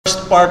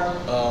part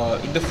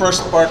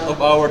of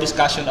our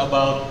discussion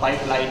about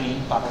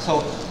pipelining,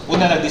 so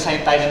una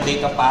nag-design tayo ng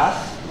data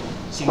path,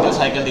 single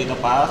cycle data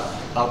path,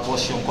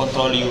 tapos yung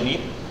control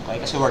unit,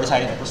 okay, kasi we're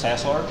designing a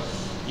processor.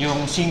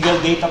 Yung single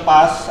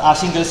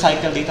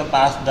cycle data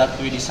path that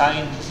we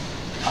designed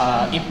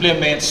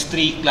implements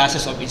 3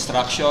 classes of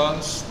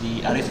instructions: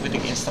 the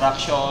arithmetic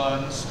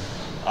instructions,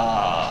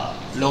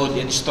 load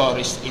and store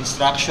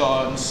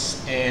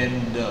instructions,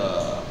 and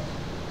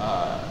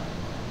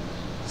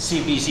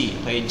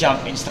CBC, okay,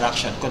 jump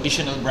instruction,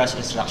 conditional branch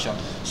instruction.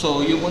 So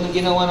yung unang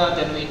ginawa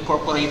natin, we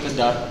incorporated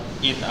that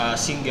in a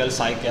single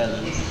cycle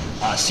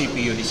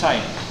CPU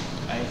design.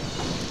 Okay?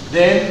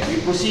 Then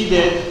we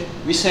proceeded.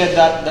 We said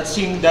that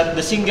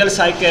the single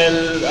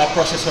cycle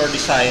processor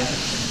design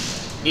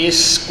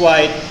is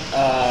quite,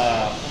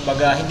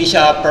 hindi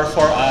siya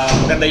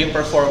maganda yung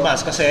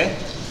performance kasi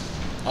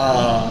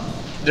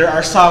there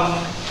are some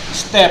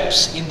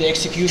steps in the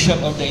execution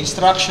of the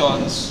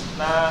instructions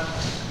na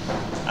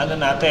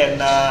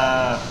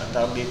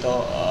tawag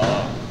dito,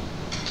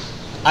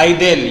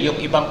 idle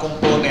yung ibang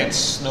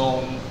components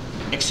nung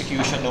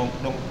execution nung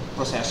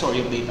processor,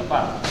 yung data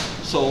path.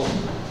 So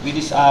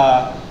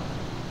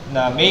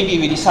maybe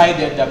we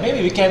decided that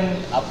maybe we can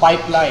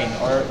pipeline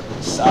or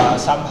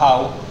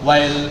somehow,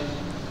 while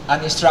an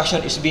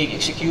instruction is being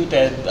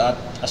executed at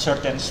a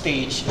certain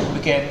stage, we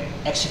can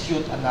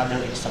execute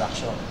another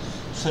instruction.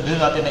 So doon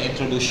natin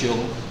na-introduce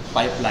yung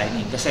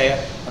pipelining. Kasi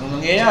ang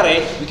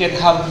nangyayari, we can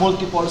have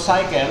multiple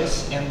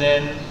cycles, and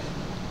then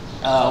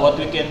what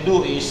we can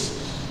do is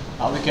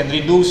we can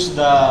reduce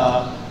the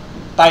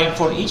time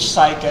for each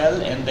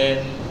cycle and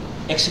then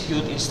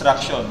execute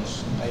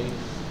instructions, okay,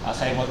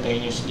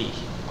 simultaneously.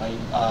 Okay,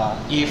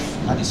 if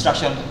an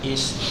instruction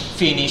is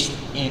finished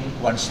in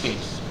one stage,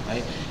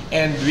 right?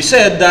 And we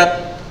said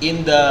that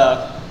in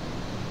our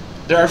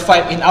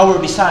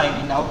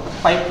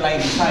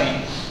pipeline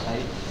design,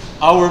 right,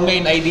 our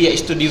main idea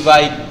is to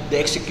divide the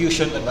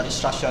execution of an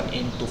instruction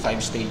into 5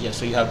 stages.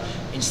 So you have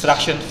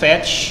instruction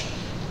fetch,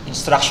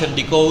 instruction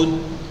decode,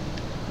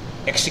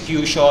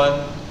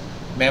 execution,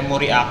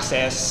 memory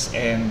access,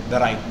 and the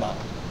write back.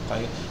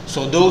 Okay,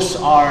 so those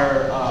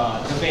are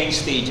the main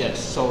stages.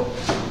 So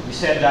we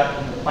said that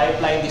in the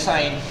pipeline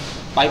design,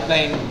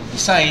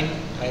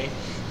 okay,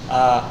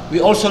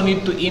 we also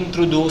need to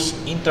introduce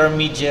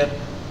intermediate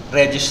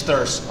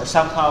registers or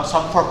somehow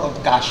some form of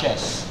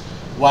caches.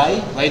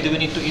 Why? Why do we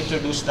need to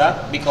introduce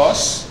that?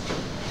 Because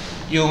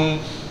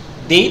yung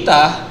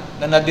data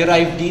na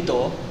na-derive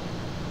dito,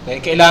 okay,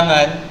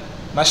 kailangan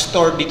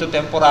ma-store dito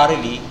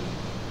temporarily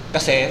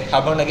kasi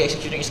habang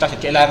nag-execute yung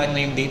instruction, kailangan na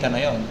yung data na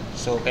yon.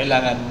 So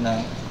kailangan ng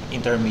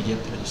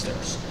intermediate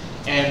registers.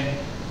 And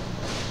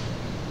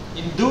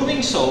in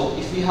doing so,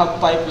 if we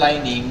have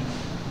pipelining,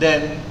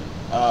 then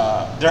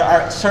there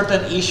are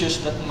certain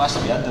issues that must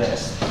be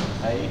addressed,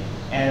 right?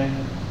 And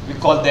we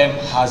call them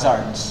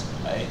hazards,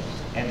 right?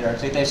 And there are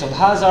 3 types of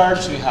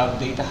hazards. We have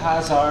data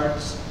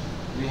hazards,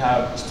 we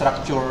have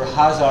structure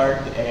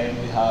hazard, and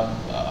we have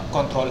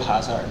control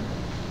hazard.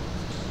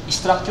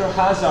 Structure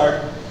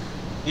hazard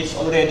is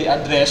already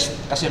addressed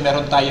kasi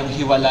meron tayong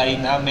hiwalay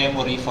na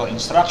memory for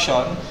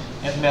instruction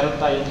and meron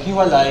tayong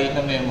hiwalay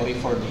na memory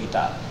for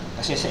data.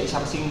 Kasi sa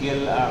isang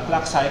single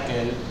clock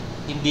cycle,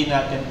 hindi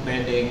natin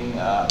pwedeng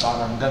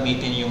parang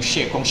gamitin yung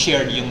kung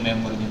shared yung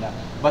memory nila.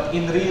 But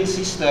in real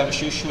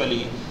systems,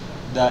 usually,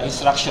 the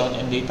instruction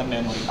and data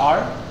memory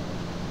are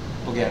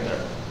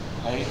together.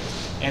 Okay?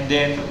 And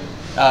then,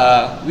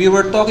 we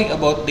were talking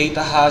about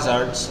data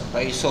hazards.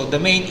 Okay? So the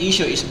main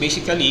issue is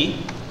basically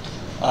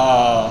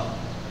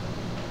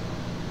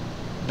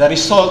the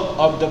result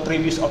of the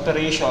previous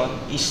operation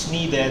is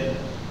needed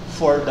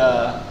for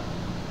the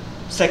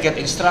second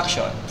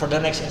instruction, for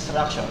the next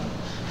instruction.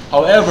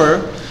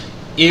 However,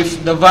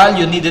 if the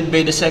value needed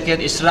by the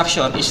second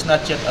instruction is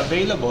not yet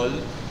available,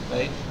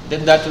 right,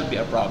 then that will be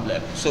a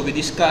problem. So we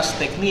discussed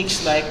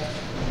techniques like,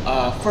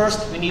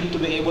 first, we need to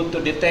be able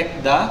to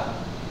detect that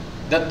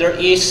there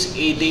is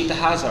a data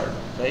hazard.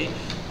 Right?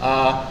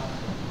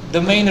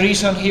 The main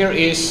reason here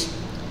is,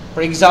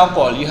 for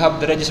example, you have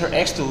the register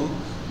X2,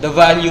 the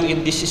value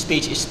in this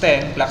stage is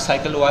 10, clock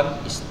cycle 1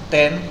 is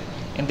 10,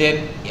 and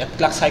then at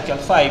clock cycle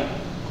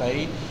 5,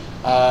 okay,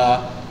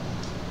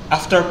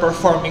 after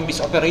performing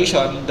this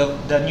operation,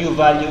 the new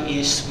value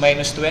is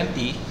minus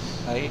 20.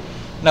 Okay?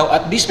 Now,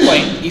 at this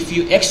point, if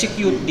you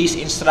execute this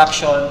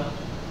instruction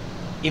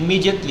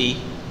immediately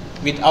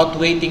without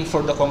waiting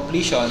for the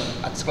completion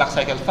at clock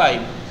cycle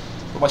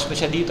 5, pumasok na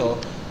siya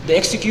dito, the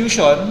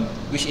execution,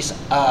 which is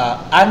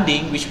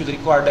ANDing, which will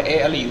require the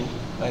ALU,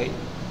 right?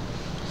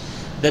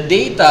 The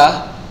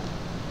data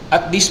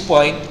at this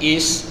point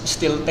is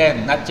still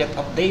 10, not yet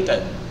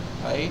updated.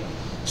 Right?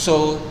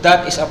 So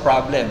that is a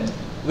problem.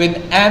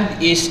 When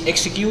AND is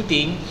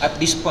executing at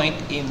this point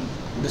in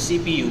the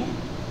CPU,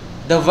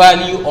 the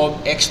value of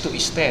X2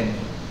 is 10.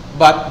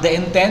 But the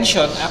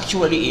intention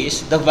actually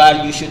is the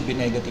value should be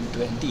negative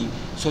 20.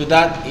 So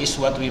that is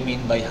what we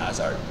mean by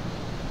hazard.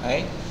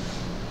 Right?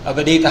 A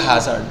data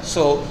hazard.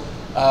 So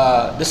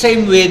The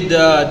same with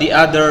the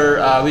other,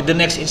 with the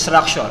next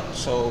instruction.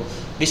 So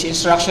this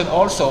instruction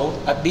also,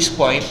 at this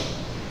point,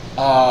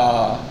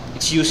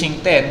 it's using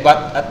 10,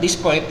 but at this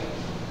point,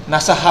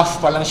 nasa half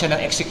pa lang siya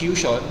ng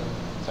execution.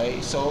 Okay?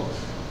 So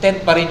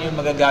 10 pa rin yung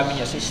magagamit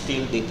niya, so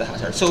still data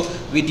hazard. So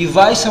we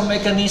devise some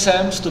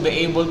mechanisms to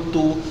be able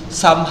to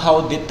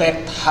somehow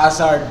detect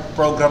hazard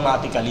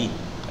programmatically.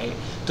 Okay?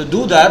 To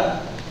do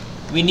that,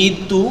 we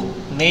need to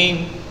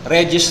name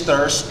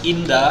registers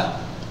in the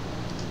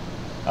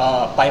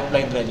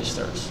pipeline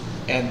registers.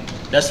 And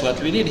that's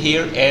what we did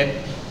here, and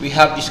we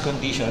have these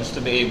conditions to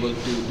be able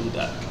to do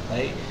that.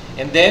 Okay?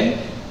 And then,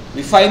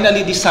 we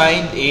finally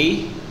designed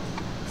a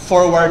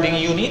forwarding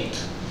unit.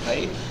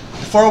 Okay?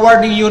 The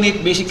forwarding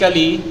unit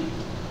basically,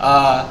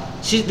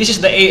 this is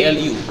the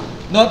ALU.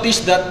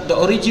 Notice that the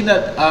original,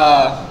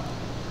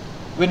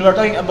 when we're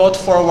talking about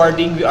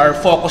forwarding, we are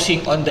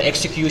focusing on the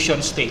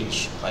execution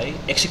stage. Okay?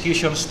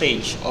 Execution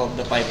stage of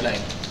the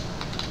pipeline.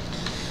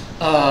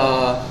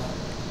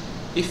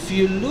 If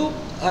you look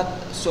at,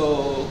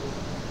 so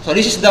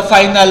this is the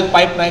final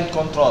pipeline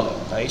control.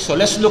 Okay? So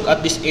let's look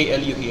at this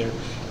ALU here.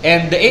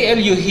 And the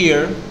ALU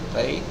here,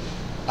 okay,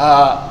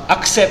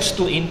 accepts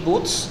two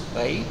inputs,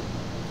 okay?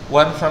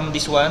 One from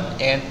this one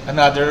and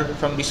another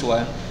from this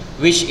one,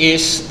 which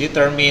is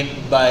determined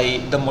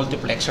by the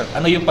multiplexer.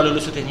 Ano yung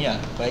palulusutin niya,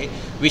 okay?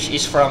 Which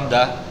is from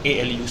the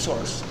ALU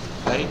source.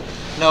 Okay?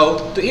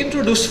 Now, to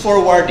introduce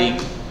forwarding,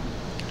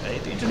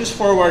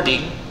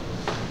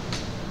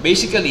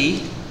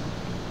 basically,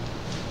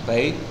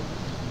 okay,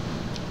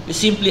 we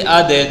simply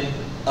added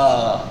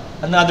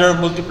another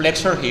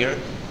multiplexer here.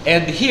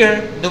 And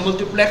here, the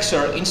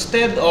multiplexer,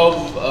 instead of,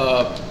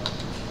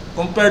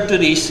 compared to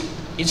this,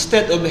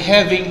 instead of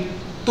having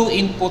two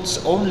inputs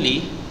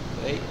only,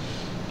 right?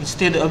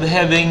 Instead of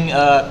having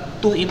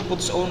two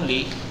inputs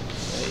only,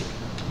 right?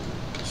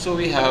 So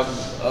we have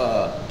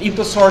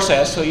input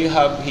sources. So you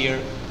have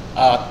here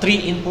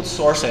three input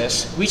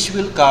sources, which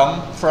will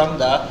come from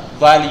the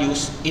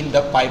values in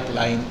the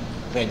pipeline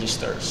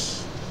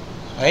registers.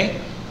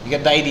 Okay? You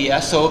get the idea?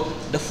 So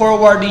the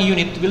forwarding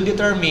unit will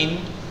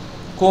determine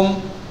kung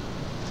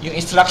yung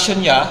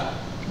instruction niya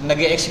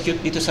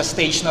nag-execute dito sa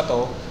stage na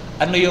to,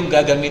 ano yung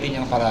gagamitin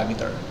niyang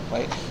parameter.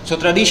 Okay? So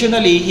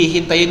traditionally,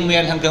 hihintayin mo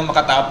yan hanggang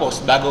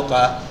makatapos bago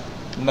ka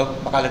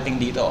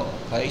makalating dito.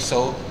 Okay?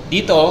 So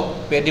dito,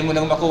 pwede mo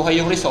nang makuha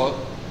yung result,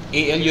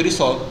 ALU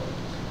result.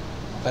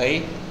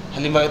 Okay?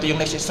 Halimbawa ito yung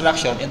next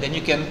instruction, and then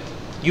you can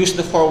use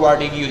the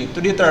forwarding unit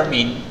to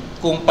determine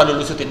kung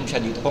palulusutin mo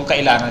siya dito, kung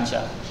kailangan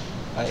siya.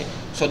 Okay?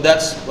 So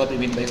that's what we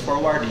mean by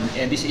forwarding,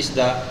 and this is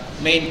the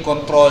main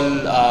control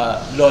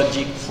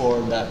logic for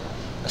that.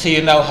 Kasi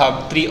you now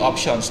have three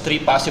options, three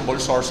possible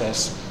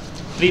sources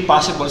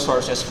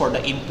for the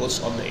inputs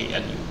of the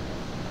ALU.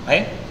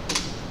 Okay?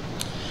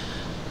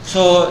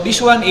 So this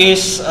one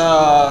is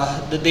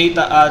the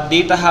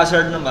data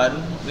hazard naman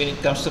when it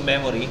comes to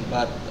memory,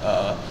 but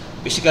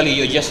basically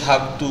you just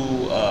have to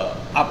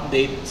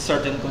update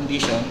certain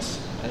conditions.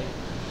 Okay?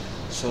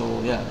 So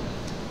yeah.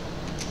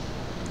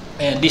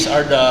 And these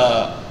are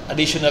the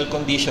additional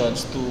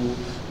conditions to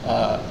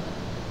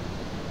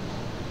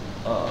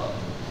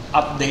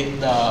update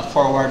the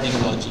forwarding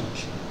logic.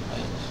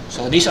 Okay?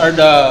 So these are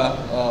the,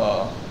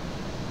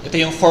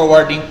 ito yung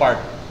forwarding part.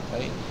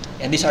 Okay?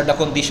 And these are the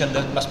conditions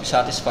that must be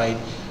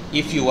satisfied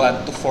if you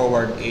want to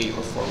forward A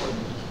or forward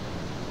B.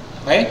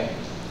 Okay?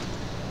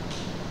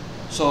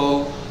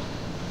 So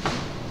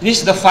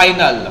this is the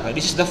final. Okay?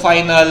 This is the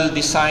final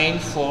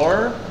design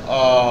for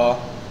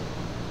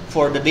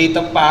the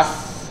data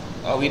path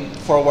with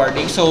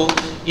forwarding. So,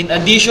 in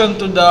addition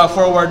to the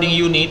forwarding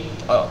unit,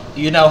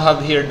 you now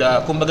have here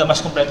the, kumbaga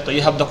mas kompleto to, you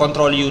have the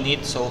control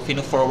unit. So,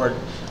 fino-forward.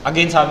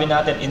 Again, sabi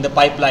natin, in the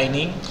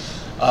pipelining,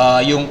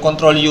 yung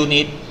control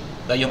unit,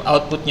 yung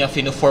output niya,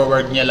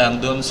 fino-forward niya lang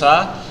dun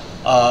sa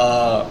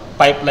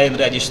pipeline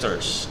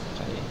registers.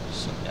 Okay.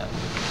 So, yan.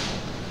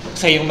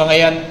 Kasi yung mga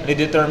yan,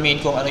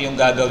 redetermine kung ano yung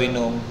gagawin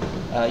nung,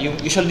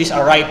 usually these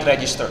are write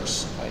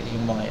registers. Okay,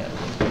 yung mga yan.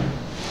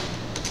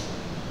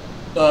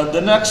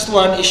 The next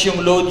one is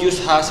yung load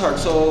use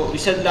hazard. So we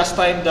said last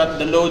time that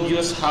the load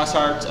use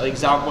hazard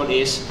example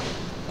is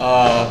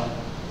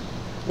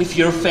if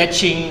you're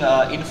fetching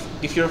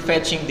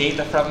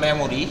data from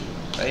memory,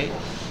 okay,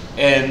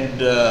 and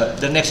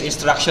the next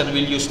instruction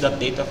will use that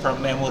data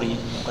from memory,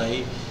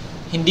 okay,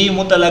 hindi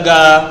mo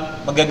talaga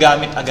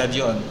magagamit agad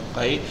yon.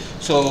 Okay,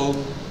 so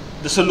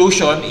the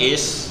solution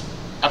is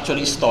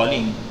actually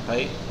stalling.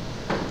 Okay,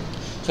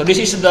 so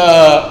this is the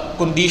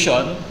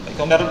condition.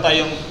 Kung meron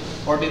tayong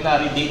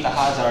ordinary data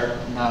hazard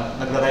na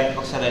nag-write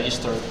ako sa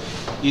register,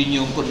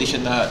 yun yung condition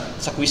na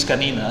sa quiz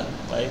kanina.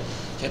 Okay?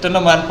 So ito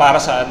naman para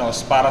sa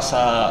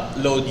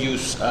load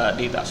use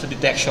data, so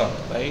detection.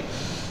 Okay?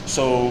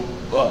 So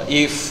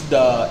if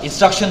the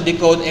instruction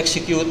decode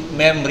execute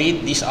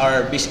memory, these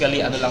are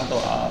basically ano lang to,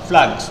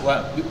 flags,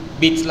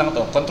 bits lang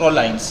to, control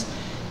lines.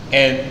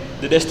 And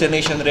the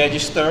destination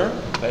register,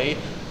 okay?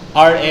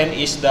 RN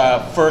is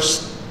the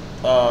first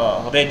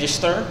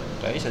register.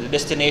 Okay? So the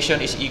destination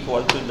is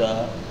equal to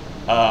the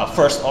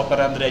first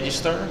operand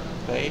register,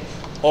 okay,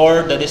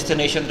 or the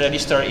destination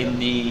register in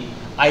the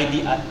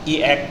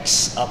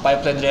IDEX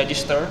pipeline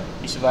register.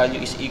 This value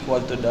is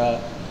equal to the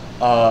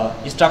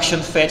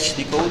instruction fetch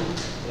decode.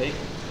 Okay?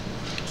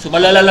 So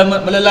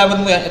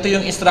malalaman mo yan, ito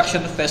yung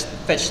instruction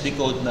fetch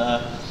decode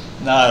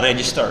na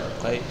register.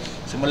 Okay?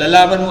 So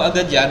malalaman mo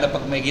agad yan na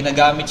pag may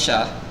ginagamit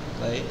siya,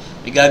 okay,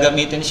 may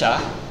gagamitin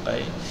siya,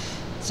 okay,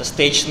 sa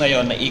stage na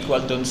yon na equal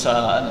dun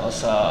sa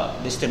sa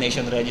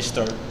destination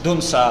register,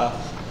 dun sa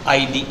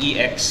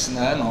IDEX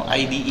na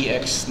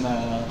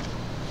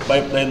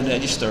pipeline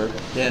register,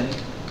 then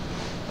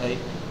okay,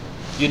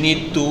 you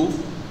need to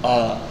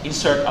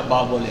insert a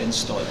bubble and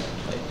install.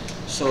 Okay?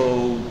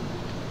 So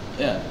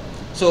yeah.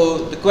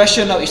 So the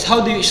question now is,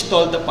 how do you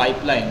install the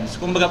pipeline? So,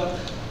 kumbaga,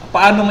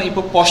 paano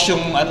maipo-post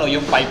yung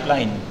yung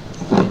pipeline?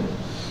 Okay?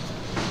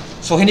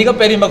 So hindi ka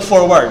pwede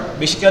mag-forward.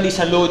 Basically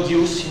sa load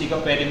use, hindi ka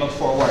pwede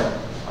mag-forward.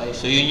 Okay?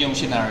 So yun yung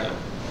scenario.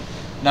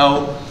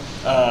 Now,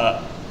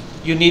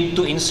 you need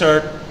to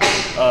insert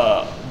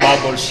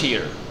bubbles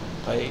here.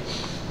 Okay?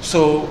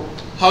 So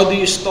how do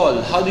you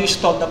install? How do you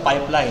install the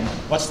pipeline?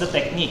 What's the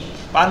technique?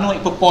 Paano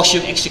ipo-post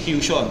yung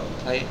execution?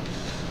 Okay?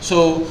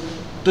 So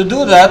to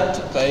do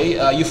that, okay,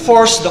 you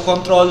force the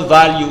control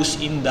values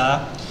in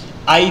the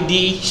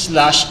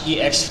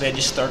ID/EX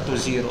register to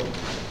 0.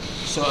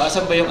 So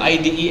asan ba yung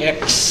IDEX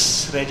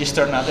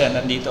register natin?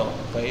 Nandito.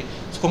 Okay?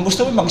 So kung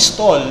gusto mo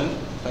mag-stall,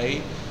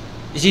 okay,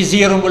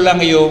 isi-zero mo lang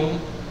yung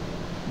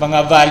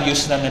mga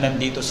values na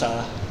nandito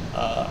sa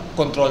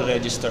control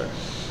register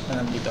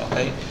na nandito.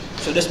 Okay?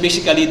 So that's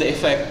basically the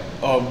effect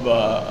of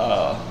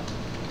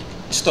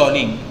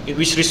stalling,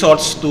 which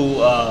results to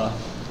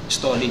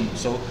stalling.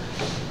 So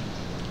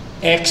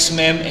X,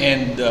 mem,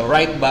 and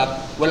write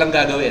back, walang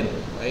gagawin.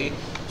 Okay?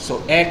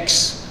 So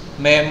X,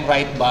 mem,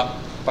 write back,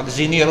 pag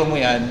zinero mo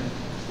yan,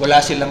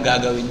 wala silang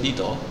gagawin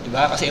dito.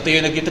 Diba? Kasi ito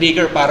yung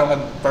nag-trigger para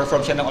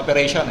mag-perform siya ng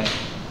operation.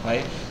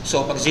 Okay?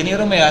 So pag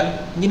zinero mo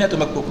yan, hindi na ito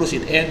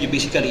magpo-proceed and you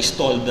basically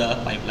stall the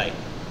pipeline.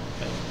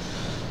 Okay?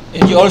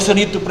 And you also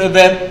need to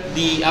prevent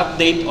the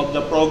update of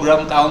the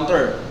program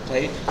counter.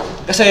 Okay?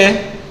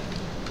 Kasi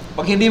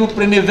pag hindi mo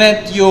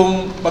prevent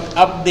yung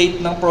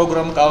pag-update ng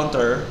program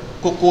counter,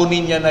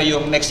 kukunin niya na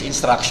yung next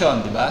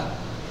instruction, di ba?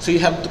 So you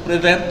have to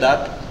prevent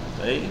that.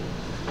 Okay?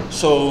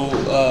 So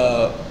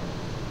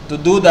to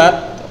do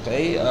that,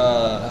 okay,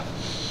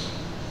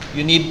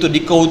 you need to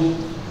decode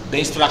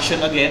the instruction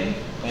again,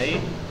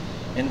 okay?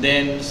 And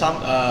then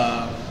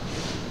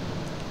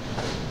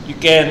you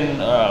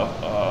can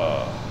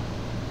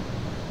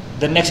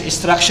the next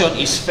instruction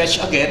is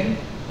fetch again,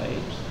 okay?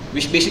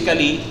 Which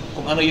basically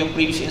kung ano yung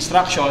previous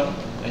instruction,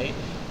 okay?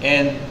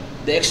 And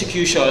the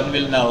execution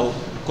will now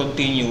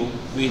continue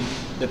with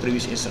the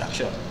previous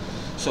instruction.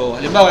 So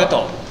halimbawa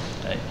ito,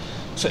 okay?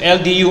 So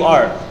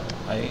LDUR,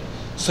 okay?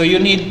 So you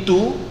need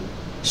to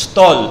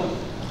stall,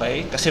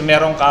 okay? Kasi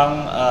meron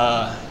kang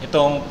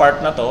itong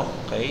part na to,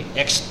 okay?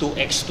 X2,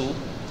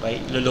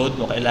 okay? Load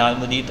mo, kailangan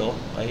mo dito,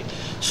 okay?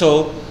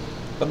 So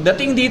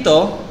pagdating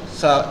dito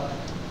sa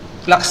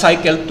clock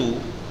cycle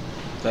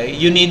 2, okay,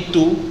 you need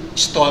to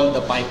stall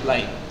the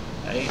pipeline,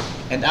 okay?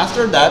 And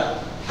after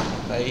that,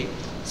 okay,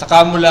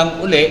 saka mo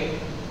lang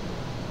uli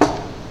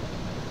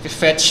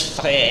fetch,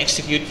 saka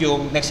execute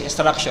yung next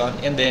instruction,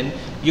 and then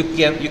you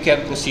can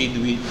proceed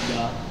with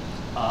the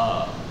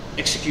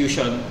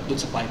execution dun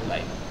sa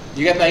pipeline.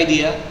 Do you get the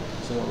idea?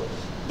 So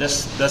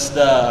that's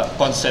the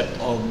concept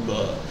of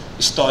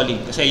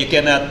stalling, kasi you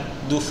cannot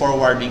do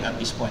forwarding at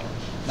this point.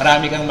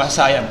 Marami kang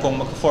masayang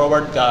kung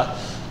mag-forward ka,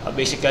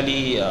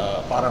 basically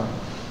parang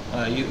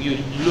you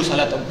lose a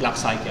lot of clock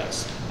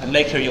cycles.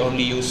 Unlike here, you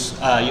only lose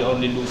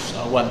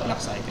one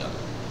clock cycle.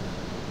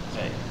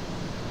 Okay.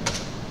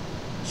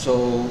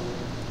 So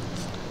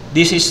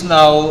this is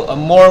now a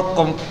more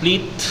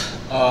complete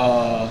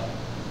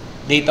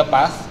data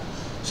path.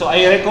 So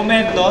I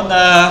recommend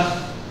na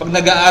pag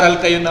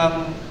nag-aaral kayo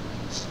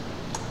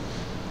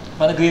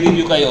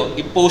nagre-review kayo,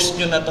 i-post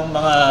nyo na itong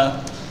mga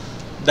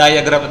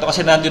diagram na ito,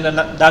 kasi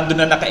nandun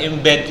na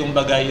naka-embed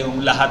kumbaga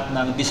yung lahat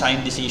ng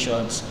design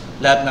decisions,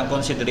 lahat ng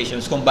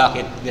considerations kung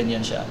bakit ganyan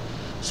siya.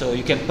 So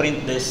you can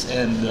print this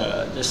and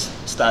just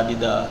study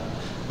the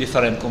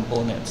different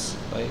components.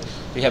 Okay?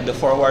 We have the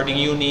forwarding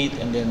unit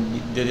and then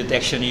the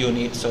detection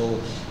unit.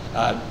 So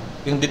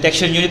yung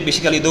detection unit,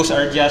 basically those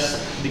are just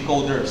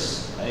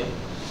decoders. Okay?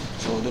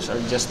 So those are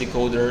just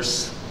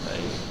decoders,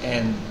 okay?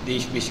 And they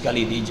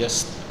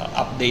just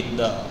update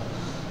the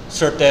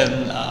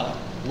certain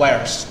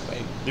wires.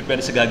 Okay?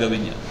 Depende sa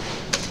gagawin niya.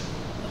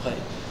 Okay.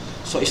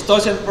 So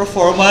stalls and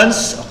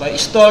performance. Okay,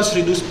 stalls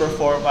reduce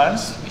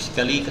performance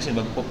basically kasi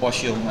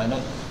magpo-push yung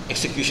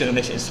execution of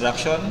next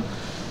instruction.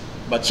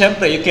 But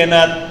syempre you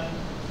cannot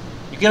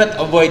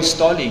avoid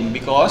stalling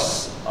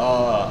because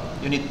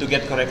you need to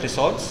get correct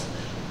results,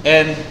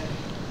 and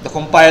the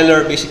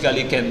compiler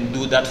basically can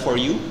do that for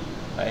you.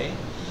 Okay?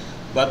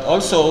 But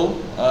also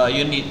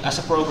you need,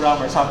 as a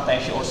programmer,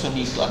 sometimes you also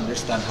need to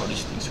understand how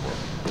these things work.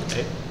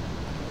 Okay?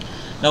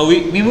 Now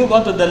we move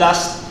on to the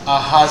last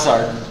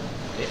hazard,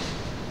 okay,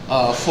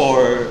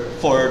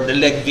 for the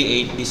leg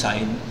V8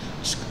 design,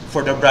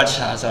 for the branch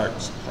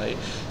hazards. Okay?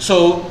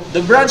 So,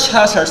 the branch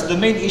hazards, the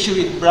main issue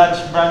with branch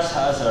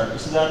hazard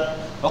is that,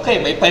 okay,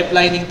 may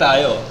pipelining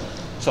tayo.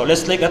 So,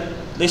 let's take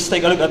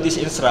a look at this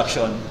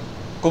instruction.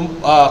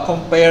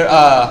 Compare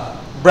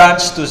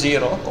branch to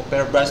 0,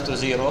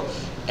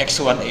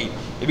 x1, 8.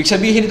 Ibig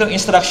sabihin itong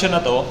instruction na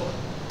to,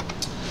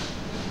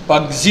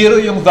 pag 0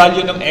 yung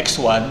value ng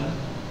x1,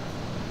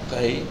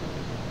 okay,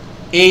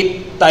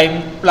 8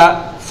 times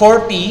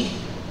 40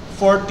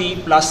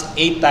 plus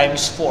 8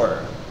 times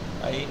 4.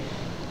 Okay?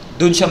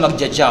 Doon siya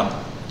magja-jump.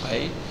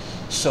 Okay?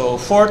 So,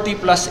 40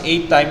 plus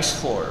 8 times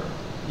 4.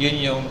 Yun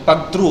yung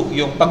pag true,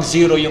 yung pag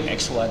 0 yung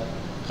x1.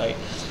 Okay?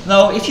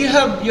 Now, if you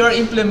are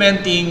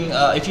implementing,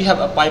 if you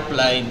have a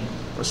pipeline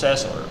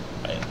processor,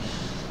 okay,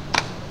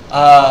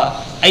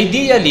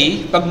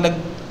 ideally, pag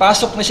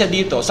nagpasok na siya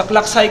dito, sa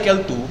clock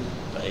cycle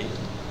 2, okay,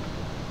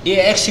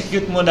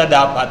 i-execute mo na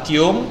dapat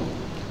yung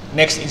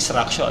next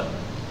instruction.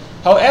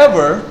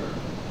 However,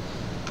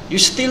 you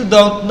still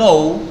don't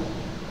know,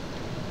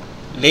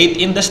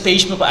 late in the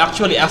stage mo pa,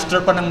 actually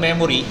after pa ng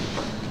memory,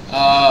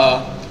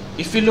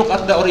 if you look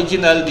at the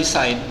original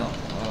design, no,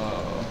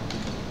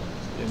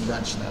 yung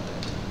branch natin.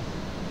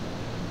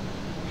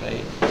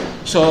 Okay.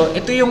 So,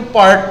 ito yung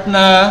part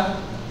na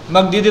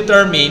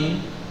magdedetermine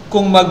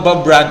kung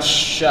magba-branch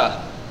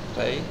siya.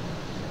 Okay.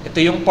 Ito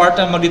yung part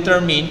na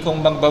magdedetermine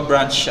kung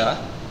magba-branch siya.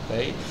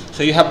 Okay.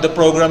 So, you have the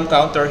program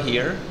counter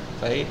here.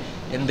 Okay.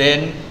 And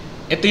then,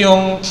 ito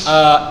yung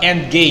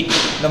end gate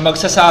na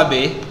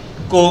magsasabi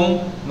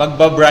kung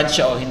magba-branch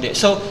siya o hindi.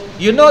 So,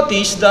 you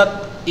notice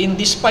that in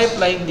this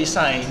pipeline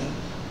design,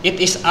 it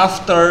is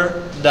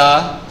after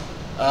the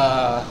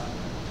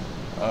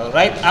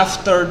right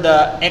after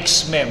the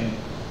XMEM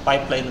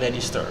pipeline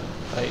register.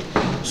 Okay?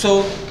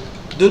 So,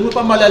 doon mo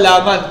pa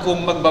malalaman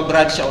kung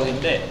magba-branch siya o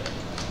hindi.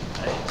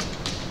 Okay?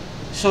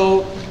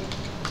 So,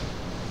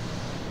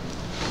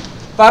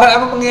 para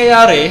ang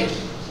mangyayari,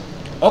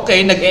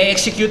 okay,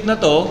 nag-e-execute na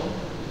to,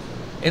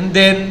 and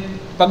then,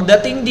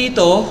 pagdating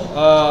dito,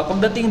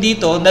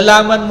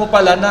 nalaman mo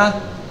pala na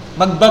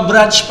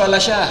magba-branch pala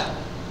siya.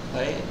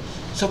 Okay?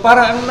 So,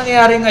 para ang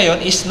nangyayari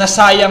ngayon is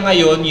nasayang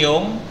ngayon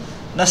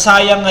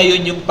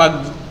yung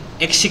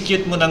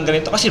pag-execute mo ng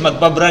ganito. Kasi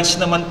magba-branch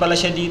naman pala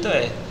siya dito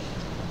eh.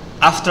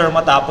 After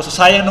matapos. So,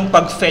 sayang nung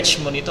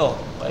pag-fetch mo nito.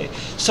 Okay?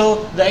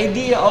 So, the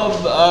idea of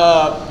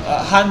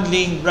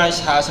handling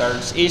branch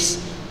hazards is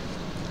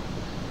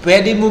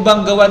pwede mo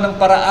bang gawa ng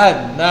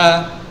paraan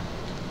na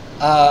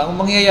ang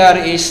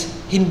mangyayari is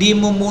hindi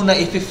mo muna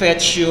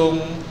i-fetch yung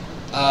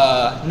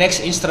next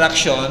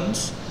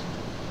instructions,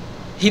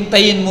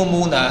 hintayin mo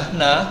muna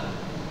na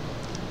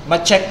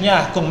ma-check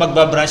niya kung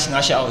magba-branch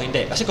nga siya o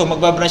hindi. Kasi kung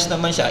magba-branch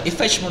naman siya,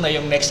 i-fetch mo na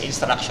yung next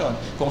instruction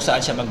kung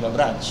saan siya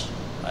magba-branch.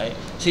 Okay?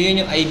 So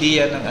yun yung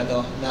idea ng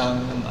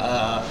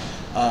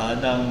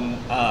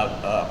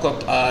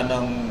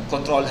ng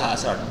control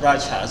hazard,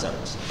 branch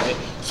hazards. Okay?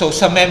 So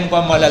sa mem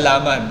pa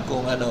malalaman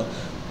kung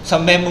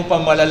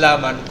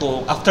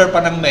after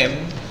pa ng mem,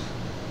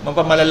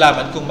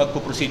 malalaman kung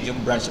magpo-proceed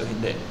yung branch o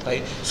hindi.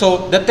 Okay?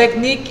 So the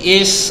technique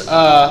is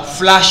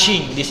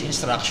flashing this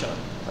instruction.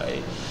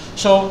 Okay?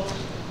 So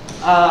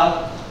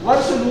one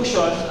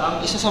solution,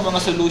 isa sa mga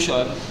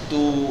solution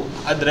to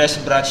address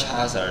branch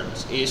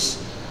hazards is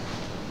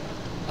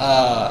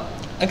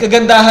ang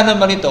kagandahan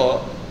naman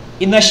ito,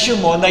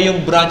 in-assume mo na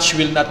yung branch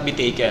will not be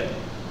taken.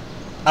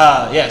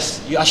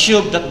 Yes, you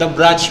assume that the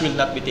branch will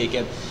not be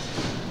taken.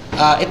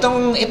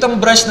 Itong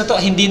branch na to,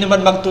 hindi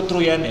naman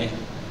magtutrue yan eh.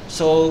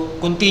 So,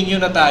 continue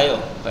na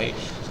tayo. Okay?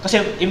 Kasi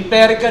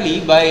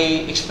empirically, by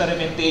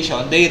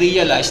experimentation, they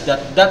realize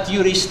that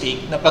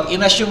heuristic na pag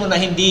in-assume mo na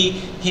hindi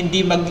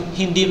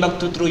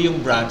magtutrue yung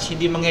branch,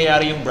 hindi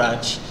mangyayari yung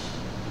branch,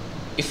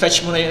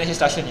 i-fetch mo na yung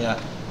instruction niya,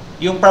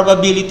 yung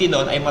probability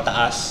nun ay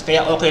mataas.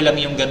 Kaya okay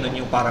lang yung ganun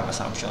yung parang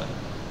assumption.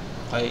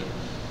 Okay?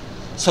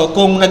 So,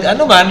 kung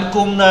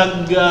nag-true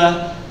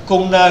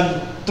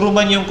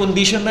man yung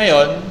condition na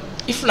yon,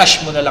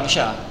 i-flash mo na lang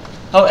siya.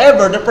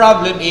 However, the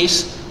problem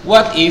is,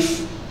 what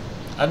if,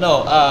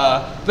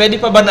 pwede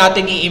pa ba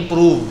nating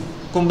i-improve?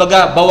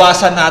 Kumbaga,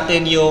 bawasan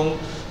natin yung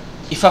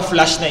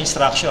ifa-flash na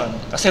instruction.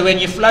 Kasi when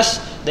you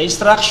flash the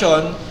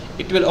instruction,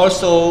 it will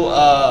also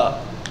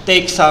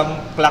take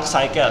some clock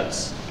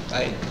cycles.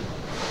 Right?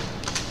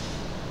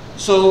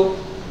 So,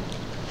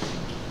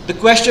 the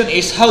question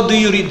is, how do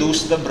you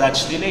reduce the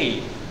branch delay?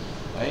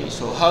 Okay?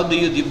 So, how do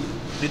you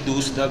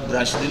reduce the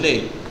branch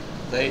delay?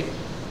 Okay?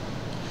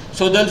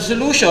 So, the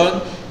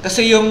solution,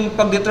 kasi yung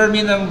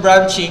pag-determine ng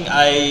branching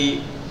ay,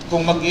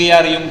 kung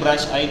magyayari yung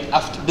branch ay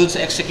dun sa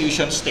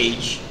execution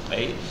stage,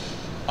 okay?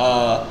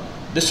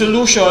 The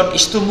solution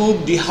is to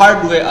move the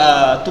hardware,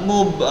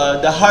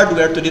 the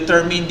hardware to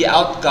determine the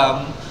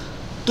outcome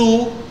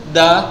to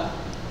the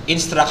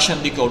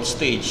instruction decode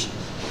stage.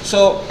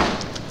 So,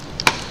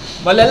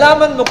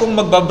 malalaman mo kung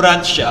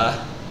magbabranch siya,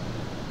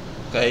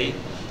 okay?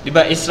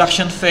 Diba,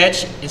 instruction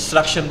fetch,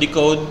 instruction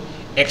decode,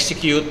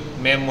 execute,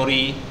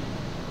 memory,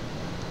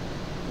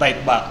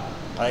 write back.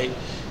 Okay?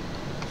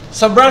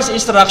 Sa branch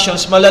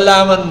instructions,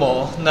 malalaman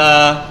mo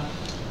na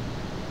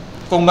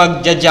kung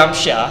magja-jump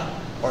siya,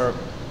 or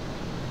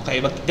okay,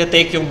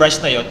 mag-take yung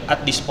branch na yon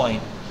at this point.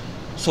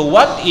 So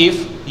what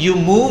if you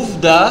move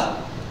the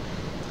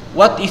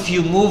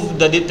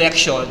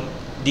detection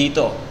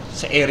dito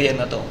sa area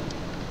na to?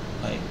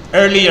 Okay?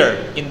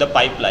 Earlier in the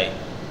pipeline.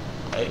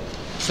 Okay?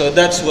 So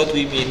that's what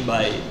we mean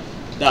by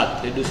that,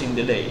 reducing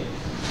delay.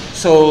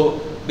 So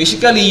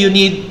basically you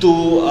need to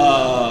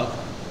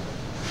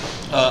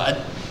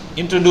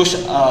introduce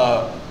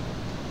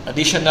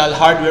additional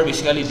hardware,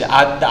 basically the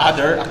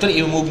other.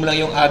 Actually, i-move mo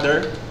lang yung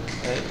other.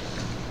 Okay?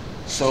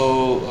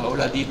 So,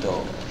 wala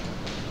dito.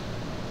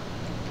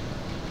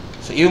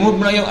 So, i-move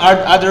mo lang yung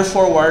other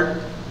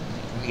forward.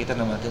 Makikita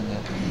naman natin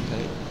yan.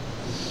 Okay?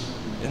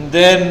 And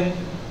then,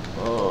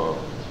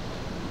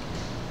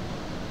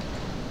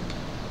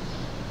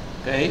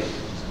 okay?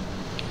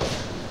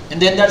 And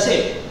then that's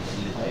it.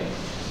 Okay?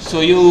 So,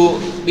 you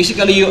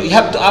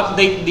have to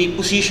update the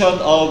position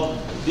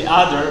of the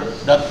other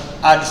that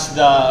adds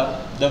the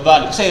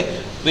value. Kasi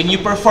when you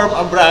perform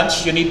a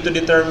branch, you need to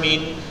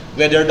determine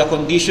whether the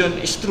condition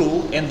is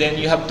true, and then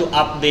you have to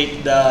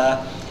update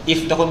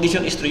if the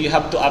condition is true, you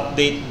have to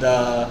update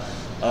the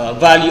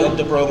value of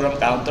the program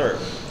counter.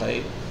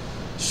 Okay,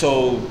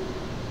 so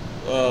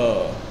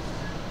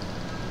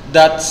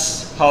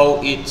that's how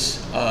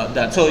it's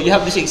done. So you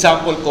have this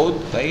example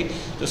code, okay,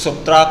 to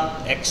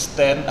subtract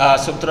x10,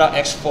 subtract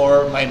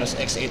x4 minus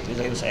x8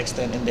 equals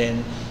x10, and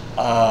then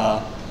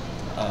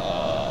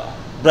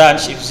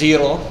branch if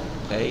 0.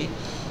 Okay,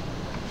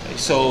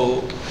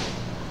 so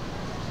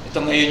ito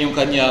ngayon yung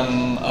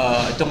kanyang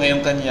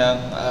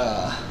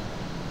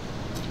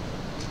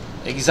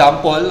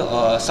example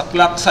sa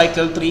clock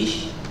cycle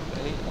tree.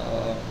 Okay,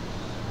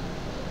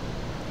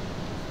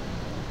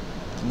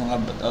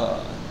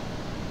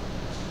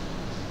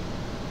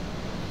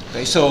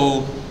 okay,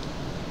 so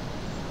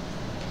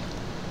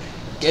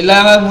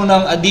kailangan mo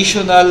ng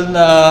additional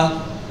na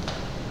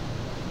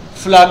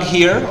flag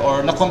here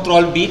or na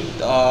control bit,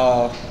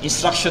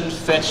 instruction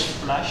fetch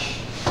flash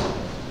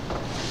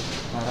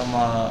para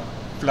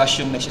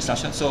ma-flash yung next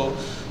instruction. So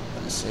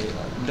let's say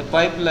in the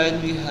pipeline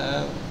we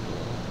have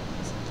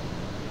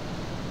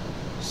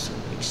so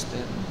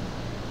extend.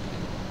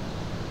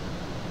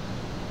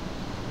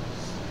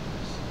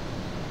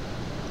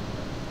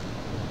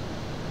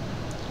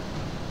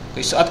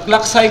 Okay, so at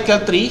clock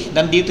cycle 3,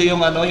 nandito yung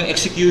yung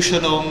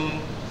execution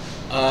ng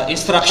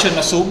instruction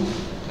na sub.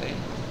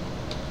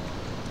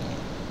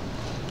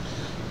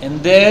 And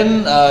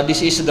then,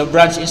 this is the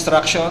branch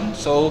instruction.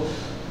 So,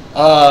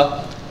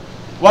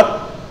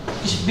 what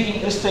is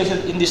being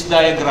illustrated in this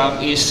diagram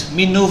is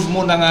minove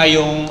mo na nga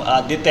yung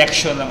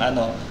detection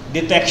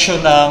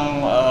ng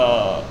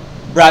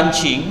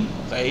branching,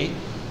 okay?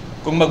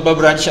 Kung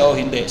magbabranch siya o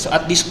hindi. So,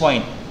 at this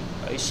point.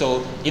 Okay?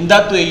 So, in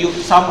that way, you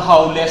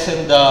somehow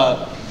lessen the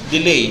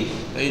delay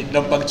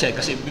ng pag-check.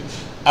 Kasi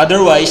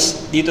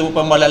otherwise, dito mo pa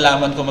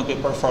malalaman kung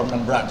magpe-perform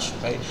ng branch.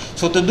 Okay?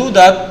 So to do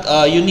that,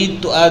 you need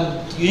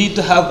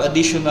to have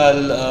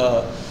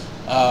additional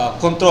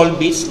control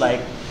bits like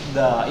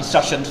the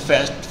instruction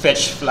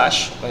fetch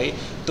flash, okay,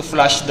 to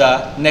flash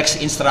the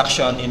next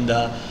instruction in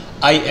the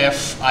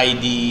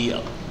IFID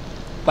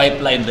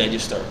pipeline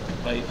register.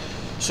 Okay?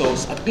 So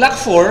at clock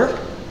 4,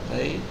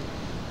 okay,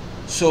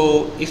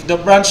 so if the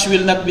branch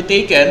will not be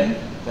taken,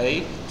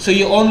 okay, so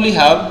you only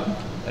have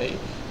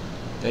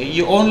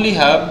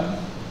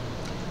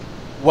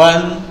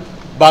one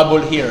bubble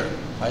here.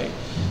 Okay?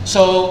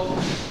 So,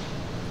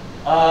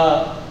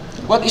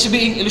 what is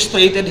being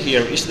illustrated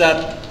here is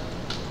that,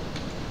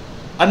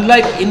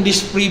 unlike in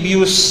this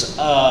previous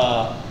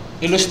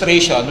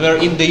illustration,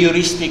 wherein the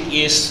heuristic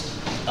is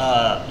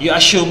you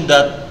assume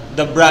that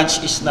the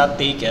branch is not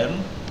taken,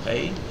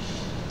 okay?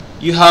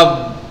 You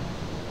have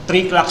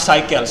 3 clock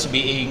cycles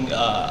being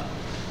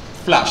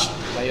flashed,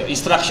 okay?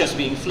 Instructions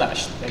being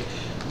flashed. Okay?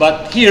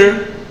 But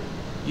here,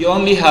 you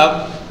only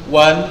have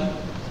one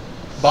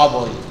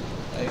bubble,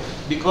 okay?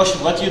 Because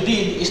what you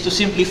did is to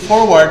simply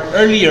forward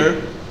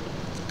earlier,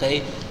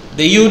 okay,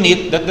 the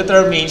unit that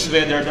determines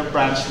whether the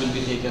branch will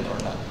be taken or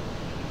not.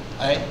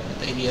 Okay,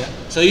 that idea.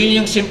 So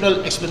yun yung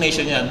simple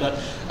explanation yan. But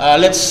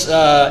let's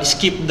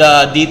skip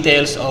the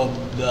details of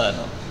the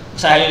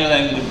basahin nyo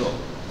lang yung libro.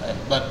 Okay?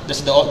 But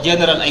that's the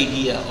general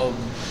idea of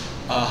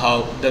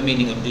how the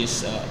meaning of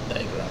this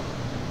diagram.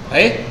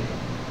 Okay?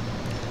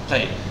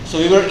 Okay. So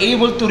we were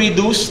able to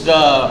reduce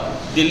the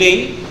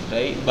delay,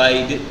 okay,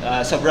 by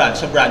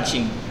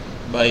branching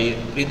by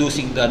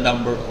reducing the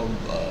number of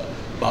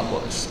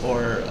bubbles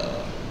or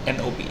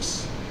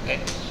NOPs. Okay.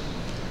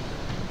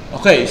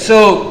 Okay.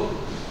 So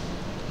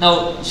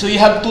now, you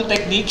have 2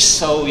 techniques.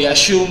 So we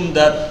assume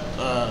that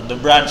the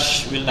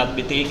branch will not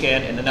be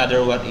taken, and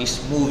another one is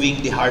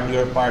moving the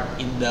hardware part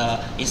in the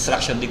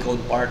instruction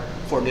decode part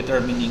for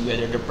determining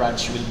whether the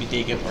branch will be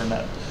taken or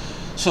not.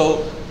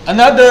 So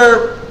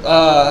another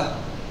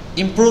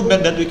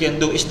improvement that we can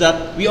do is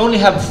that we only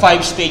have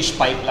 5-stage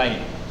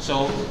pipeline.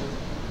 So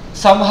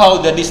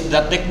somehow the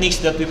techniques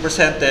that we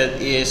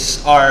presented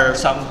are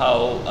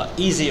somehow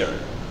easier.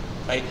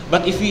 Okay?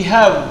 But if we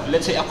have,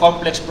 let's say, a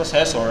complex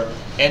processor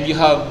and you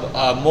have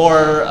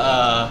more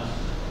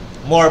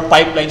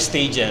pipeline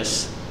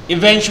stages,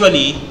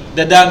 eventually,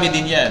 dadami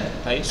din yan.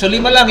 Okay? So,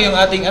 5 lang yung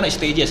ating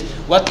stages.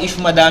 What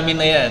if madami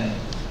na yan?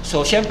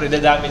 So, syempre,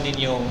 dadami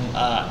din yung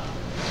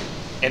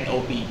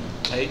NOP.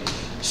 Okay?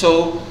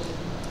 So,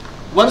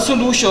 one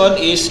solution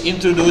is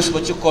introduce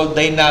what you call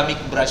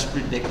dynamic branch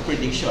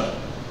prediction.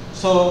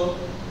 So,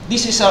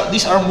 these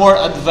are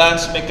more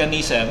advanced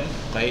mechanism.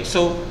 Okay?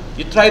 So,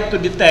 you try to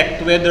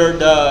detect whether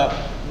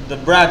the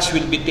branch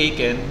will be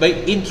taken by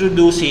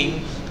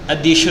introducing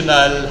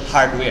additional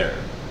hardware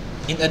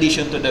in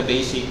addition to the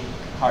basic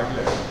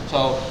hardware.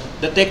 So,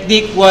 the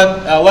technique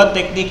one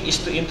technique is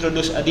to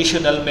introduce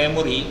additional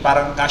memory,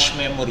 parang cache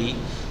memory,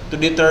 to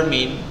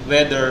determine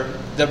whether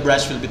the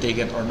branch will be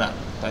taken or not.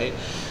 Okay?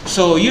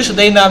 So, use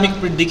dynamic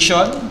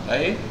prediction.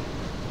 Okay?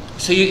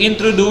 So, you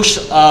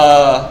introduce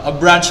a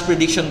branch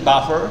prediction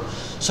buffer.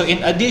 So,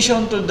 in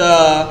addition to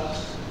the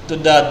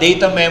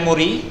data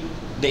memory,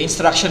 the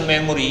instruction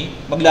memory,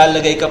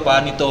 maglalagay ka pa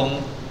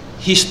nitong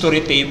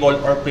history table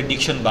or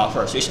prediction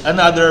buffer. So, it's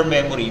another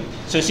memory.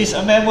 So, since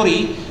a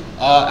memory,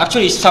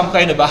 actually it's some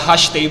kind of a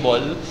hash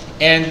table,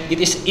 and it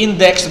is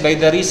indexed by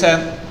the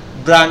recent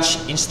branch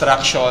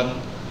instruction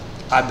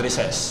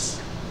addresses.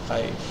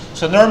 Okay.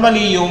 So,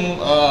 normally yung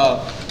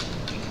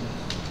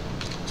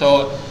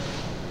so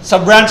sa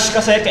branch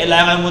kasi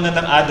kailangan mo na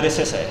ng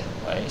addresses eh.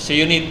 Okay. So,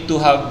 you need to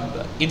have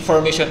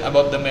information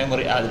about the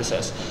memory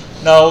addresses.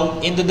 Now,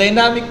 in the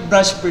dynamic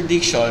branch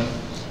prediction,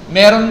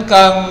 meron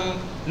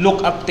kang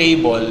lookup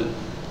table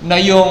na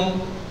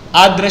yung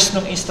address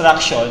ng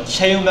instruction,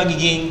 siya yung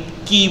magiging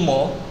key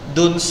mo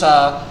dun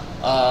sa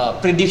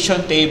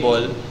prediction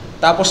table,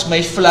 tapos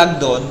may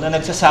flag doon na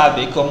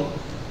nagsasabi kung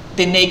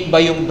tinake ba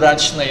yung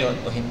branch na yon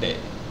o hindi.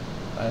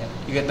 Okay?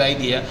 You get the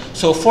idea?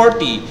 So,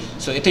 40.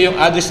 So, ito yung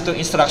address ng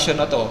instruction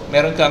na to.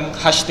 Meron kang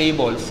hash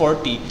table,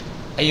 40.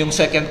 Ay yung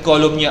second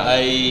column niya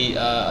ay,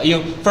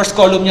 yung first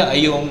column niya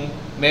ay yung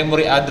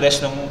memory address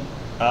ng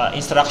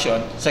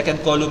instruction. Second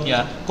column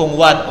niya, kung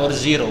 1 or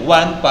 0.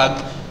 1 pag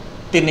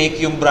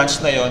tinake yung branch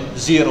na yon,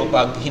 0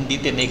 pag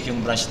hindi tinake yung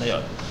branch na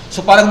yon.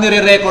 So, parang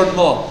nire-record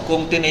mo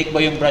kung tinake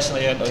ba yung branch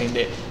na yon o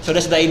hindi. So,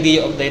 that's the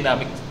idea of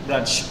dynamic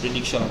branch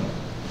prediction.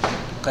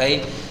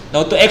 Okay?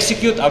 Now, to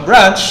execute a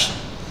branch,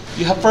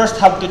 you first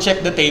have to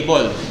check the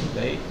table.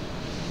 Okay?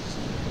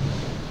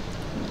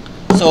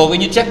 So,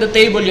 when you check the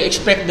table, you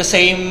expect the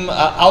same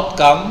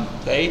outcome.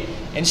 Okay?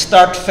 And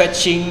start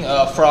fetching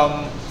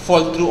from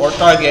fall through or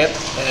target,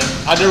 and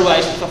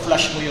otherwise,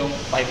 ika-flush mo yung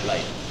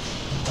pipeline.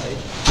 Okay?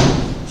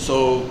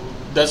 So,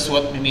 that's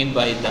what we mean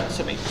by that.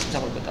 So, may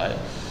example ba tayo?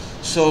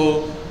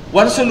 So,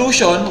 one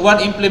solution,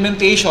 one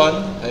implementation,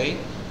 okay?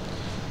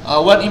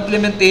 One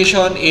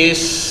implementation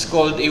is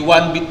called a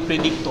one-bit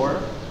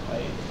predictor.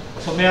 Okay?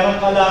 So,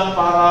 meron ka lang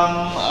parang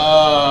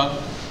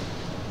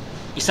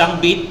isang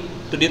bit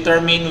to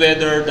determine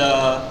whether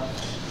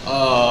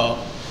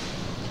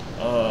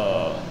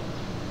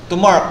to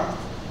mark,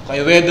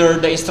 okay,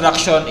 whether the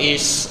instruction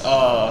is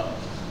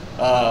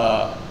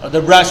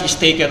the branch is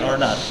taken or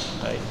not.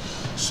 Okay?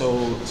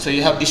 So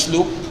you have this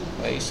loop.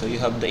 Okay? So you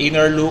have the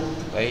inner loop.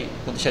 Okay?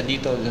 Punta siya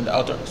dito, then the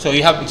outer. So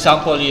you have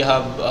example. You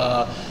have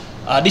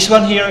this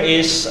one here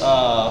is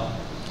a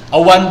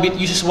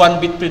uses one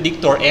bit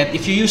predictor, and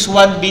if you use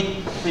one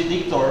bit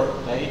predictor,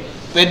 okay,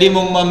 pwede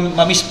mong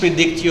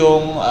ma-mispredict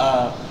yung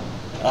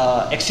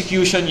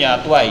execution niya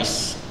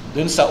twice.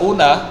 Dun sa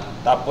una,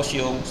 tapos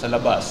yung sa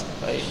labas.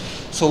 Okay?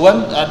 So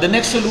the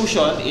next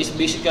solution is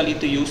basically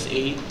to use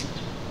a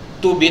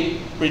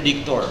 2-bit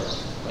predictor.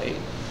 Okay?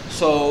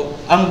 So,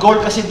 ang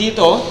goal kasi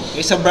dito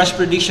sa branch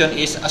prediction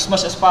is as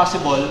much as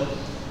possible,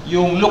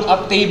 yung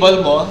lookup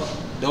table mo,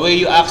 the way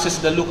you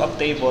access the lookup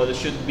table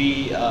should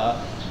be,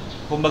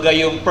 kumbaga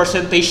yung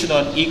percentage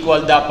nun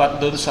equal dapat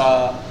dun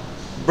sa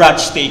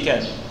branch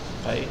taken.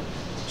 Okay?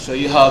 So,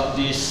 you have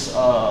this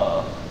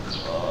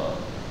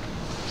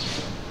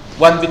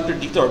 1-bit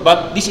predictor.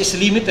 But this is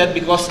limited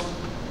because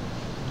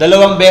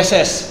dalawang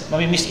beses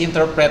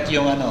mami-misinterpret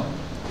yung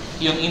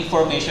yung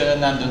information na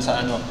nandun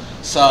sa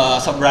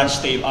sa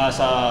branch table,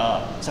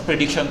 sa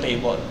prediction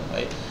table.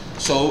 Okay?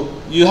 So,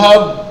 you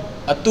have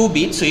a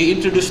 2-bit, so you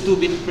introduce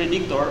 2-bit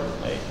predictor.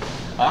 Okay?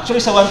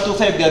 Actually, sa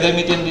 125,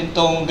 gagamitin din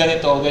tong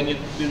ganito when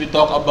we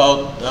talk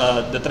about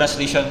the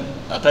translation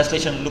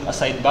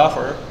look-aside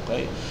buffer.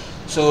 Okay?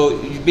 So,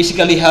 you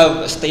basically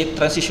have a state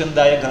transition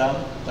diagram.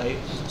 Okay?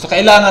 So,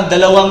 kailangan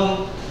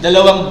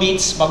dalawang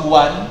bits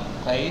mag-1,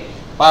 okay?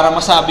 Para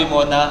masabi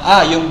mo na,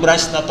 yung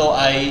branch na to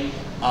ay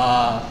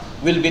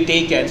will be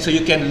taken. So,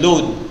 you can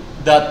load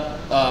that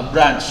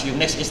branch, yung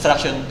next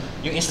instruction,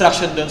 yung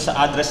instruction doon sa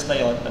address na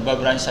yon,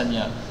 nababrancha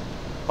niya,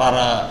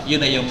 para yun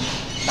na yung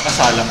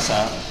nakasalang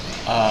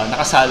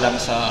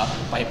sa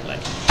pipeline.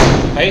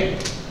 Okay?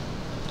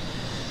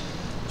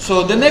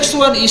 So, the next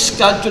one is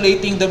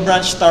calculating the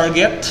branch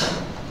target.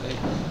 Okay.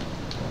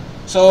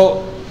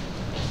 So,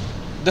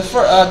 the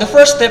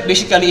first step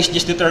basically is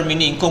just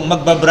determining kung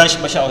magbabranch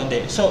ba siya o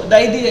hindi. So,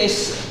 the idea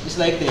is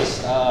like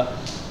this.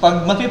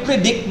 Pag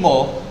mapipredict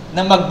mo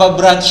na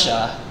magbabranch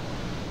siya,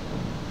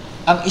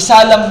 ang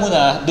isa lang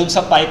muna dun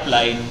sa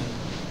pipeline,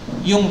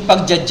 yung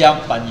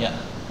pagja-jump pa niya.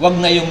 Wag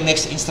na yung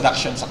next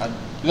instruction sa kanya.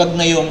 Wag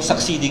na yung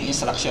succeeding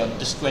instruction,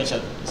 the sequential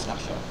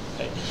instruction.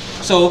 Okay?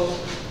 So,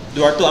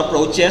 there are two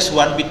approaches,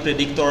 1-bit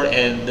predictor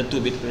and the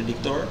 2-bit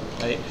predictor.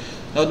 Okay?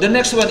 Now, the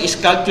next one is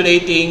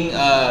calculating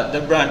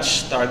the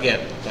branch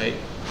target. Okay?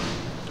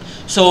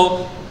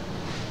 So,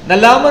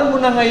 nalaman mo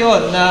na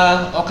ngayon na,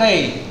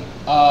 okay,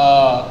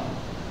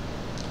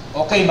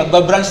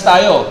 magbabranch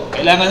tayo.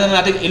 Kailangan na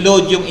natin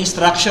i-load yung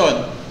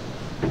instruction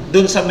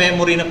dun sa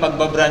memory na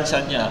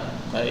pagbabranchan niya.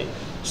 Okay?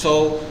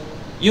 So,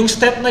 yung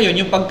step na yun,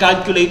 yung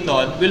pag-calculate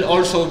nun, will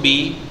also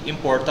be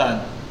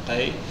important.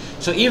 Okay?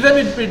 So, even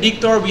with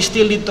predictor, we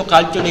still need to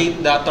calculate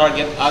the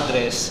target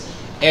address,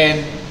 and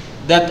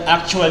that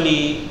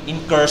actually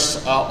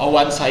incurs a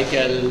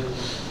 1-cycle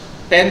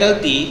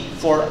penalty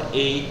for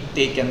a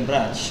taken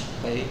branch.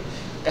 Okay?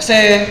 Kasi,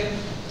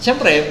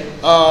 siyempre,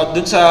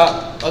 dun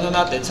sa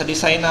sa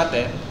design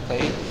natin,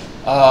 okay,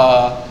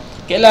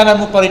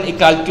 kailangan mo pa rin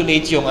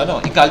i-calculate yung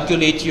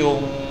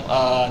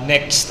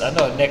next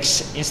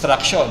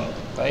instruction,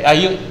 okay?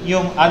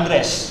 Yung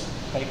address,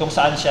 okay, kung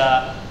saan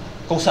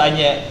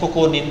niya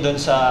kukunin dun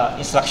sa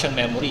instruction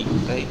memory,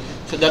 okay?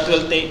 So that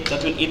will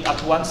eat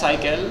up 1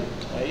 cycle,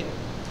 okay?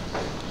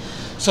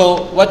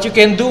 So what you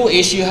can do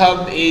is you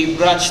have a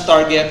branch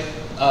target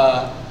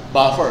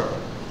buffer,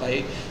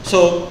 okay?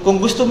 So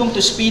kung gusto mong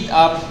to speed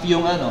up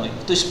yung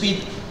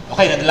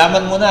okay,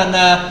 nalaman mo na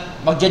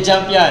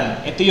magja-jump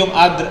yan. Ito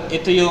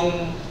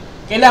yung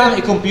kailangan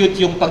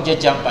i-compute yung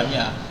pagja-jumpan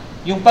niya.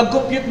 Yung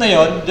pag-compute na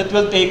yon, that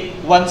will take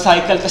 1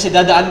 cycle kasi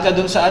dadaan ka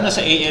dun sa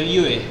sa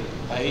ALU eh.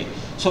 Okay?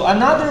 So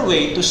another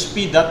way to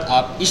speed that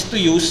up is to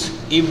use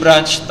a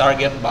branch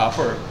target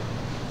buffer.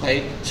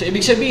 Okay? So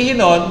ibig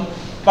sabihin nun,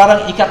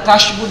 parang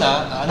ika-cache mo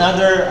na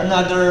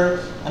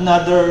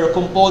another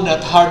component,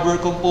 hardware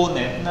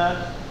component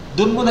na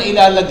dun mo na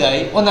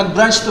ilalagay o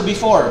nag-branch to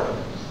before.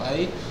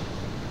 Okay?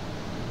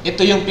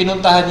 Ito yung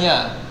pinuntahan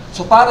niya.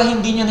 So, para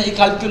hindi niya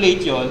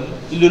na-calculate yon,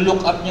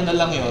 ilulook up niya na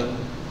lang yon,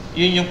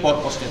 yun yung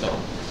purpose nito.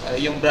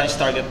 Yung branch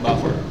target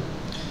buffer.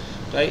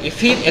 Okay? If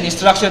hit and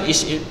instruction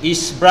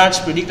is branch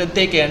predicted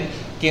taken,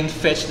 can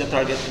fetch the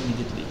target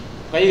immediately.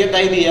 Okay, you get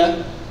the idea?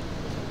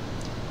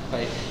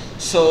 Okay.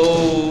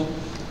 So,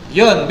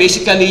 yun,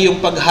 basically yung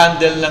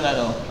pag-handle ng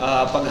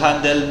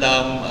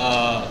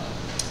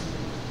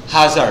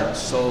hazard.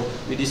 So,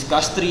 we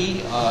discussed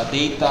 3,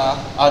 data,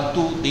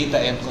 2, data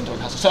and control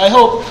hazard. So, I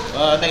hope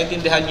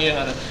naintindihan niyo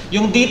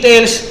yung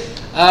details,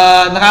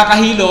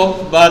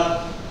 nakakahilo,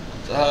 but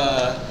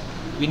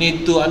we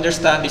need to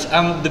understand this.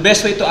 The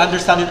best way to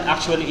understand it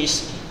actually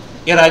is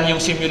i-run yung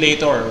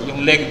simulator,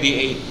 yung leg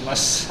V8.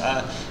 Mas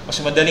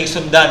madaling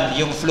sundan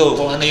yung flow,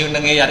 kung ano yung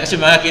nangyayari.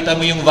 Kasi makikita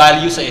mo yung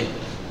values eh.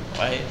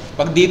 Okay?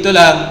 Pag dito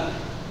lang,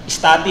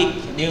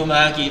 static, hindi mo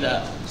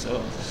makikita.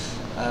 So,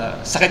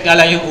 sakit nga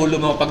lang yung ulo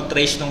mo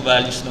pag-trace ng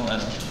values ng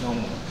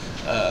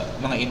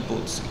mga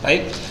inputs.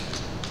 Okay?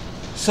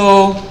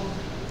 So,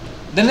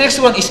 the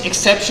next one is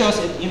exceptions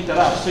and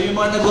interrupts. So, yung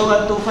mga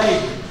nagawa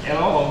 125, ewan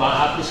ko kung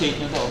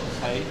ma-appreciate nyo to.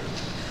 Okay?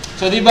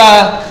 So, di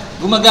ba,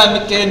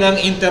 gumagamit kayo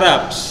ng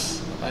interrupts.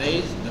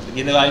 Okay?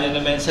 Ginawa nyo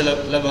naman sa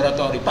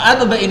laboratory.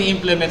 Paano ba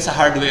ini-implement sa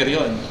hardware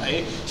yon?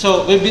 Okay?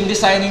 So, we've been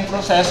designing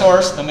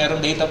processors na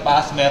merong data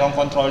path, merong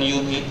control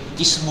unit,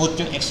 smooth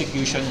yung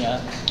execution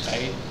niya.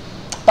 Okay?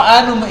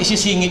 Paano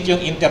maisisingit yung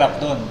interrupt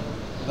doon?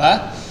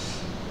 Diba?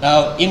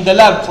 Now, in the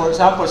lab, for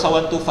example, sa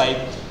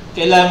 125,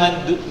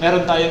 kailangan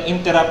meron tayong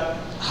interrupt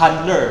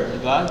handler,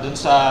 diba? Doon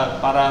sa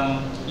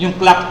parang yung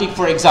clock tick,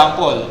 for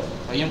example.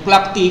 Yung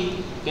clock tick,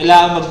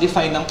 kailangan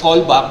mag-define ng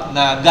callback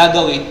na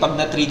gagawin pag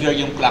na-trigger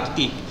yung clock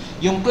tick.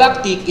 Yung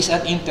clock tick is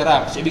an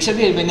interrupt. So, ibig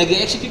sabihin, may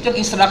nag-execute yung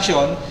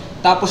instruction,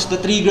 tapos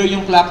na-trigger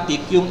yung clock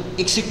tick, yung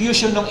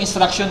execution ng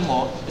instruction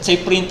mo, let's say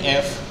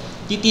printf,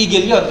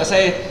 titigil yon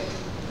kasi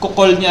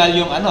kukol niya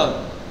yung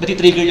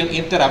mati-trigger yung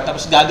interrupt,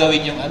 tapos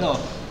gagawin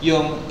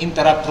yung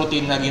interrupt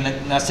routine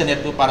na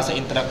sinet mo para sa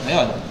interrupt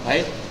na yun.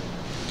 Right?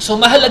 So,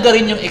 mahalaga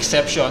rin yung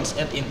exceptions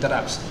and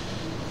interrupts.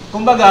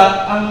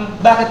 Kumbaga,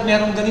 bakit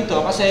merong ganito?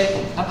 Kasi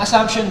ang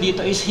assumption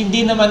dito is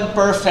hindi naman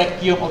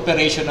perfect yung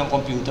operation ng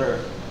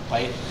computer.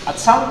 Okay?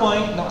 At some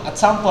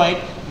point,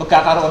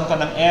 magkakaroon ka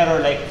ng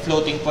error like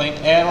floating point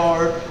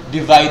error,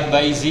 divide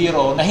by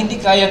 0, na hindi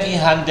kayang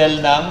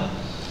i-handle ng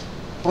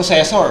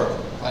processor.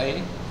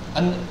 Okay?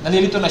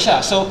 Nalilito na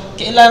siya. So,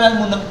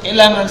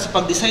 kailangan sa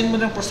pag-design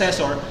mo ng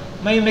processor,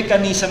 may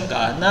mechanism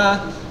ka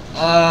na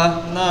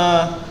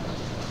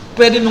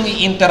pwede mong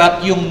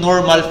i-interrupt yung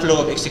normal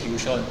flow of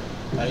execution.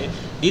 Okay?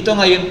 Dito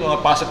ngayon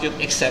pumapasok yung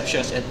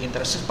exceptions and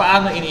interrupts. So,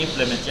 paano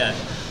ini-implement yan?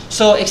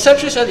 So,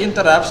 exceptions and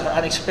interrupts are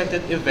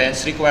unexpected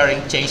events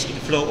requiring change in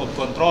flow of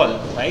control.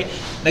 Okay?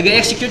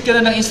 Nag-execute ka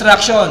na ng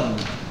instruction.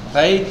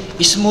 Okay?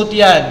 Smooth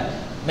yan.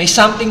 May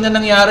something na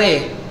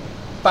nangyari.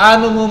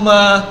 Paano mo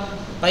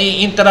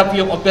may interrupt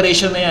yung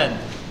operation na yan?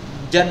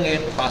 Diyan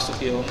ngayon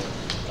papasok yung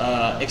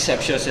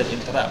exceptions and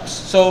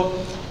interrupts. So,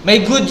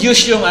 may good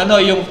use yung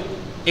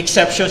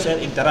exceptions and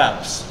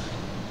interrupts.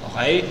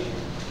 Okay?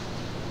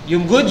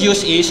 Yung good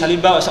news is,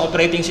 halimbawa sa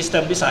operating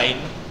system design,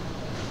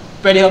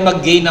 pwede kang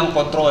mag-gain ng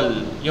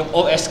control. Yung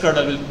OS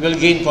kernel will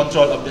gain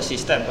control of the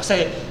system.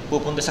 Kasi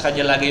pupunta sa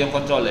kanya lagi yung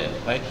control eh.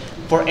 Okay?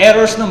 For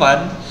errors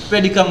naman,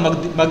 pwede kang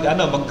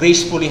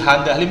mag-gracefully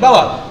handle.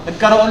 Halimbawa,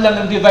 nagkaroon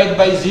lang ng divide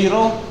by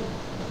zero,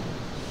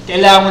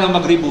 kailangan mo na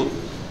mag-reboot.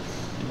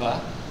 Diba?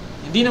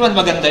 Hindi naman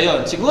maganda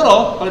yon.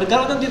 Siguro, pag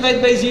nagkaroon ng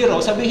divide by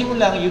zero, sabihin mo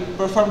lang, you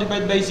perform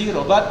divide by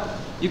zero, but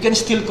you can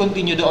still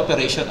continue the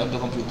operation of the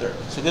computer.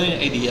 So, ganun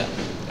yung idea.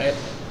 Okay?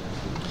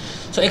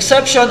 So,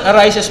 exception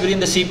arises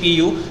within the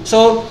CPU.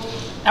 So,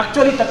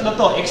 actually, tatlo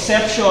to.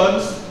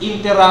 Exceptions,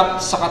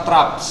 interrupts, saka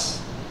traps.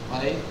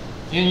 Okay?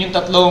 Yun yung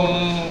tatlong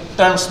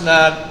terms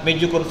na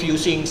medyo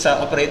confusing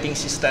sa operating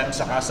system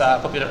saka sa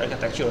computer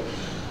architecture.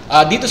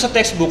 Dito sa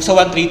textbook, sa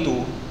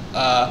 132,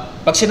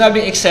 pag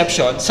sinabing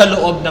exception, sa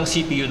loob ng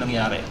CPU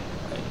nangyari.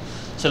 Okay?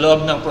 Sa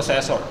loob ng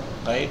processor.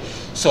 Okay?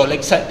 So, like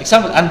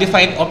example,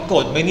 undefined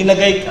opcode. May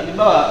nilagay ka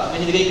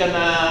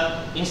na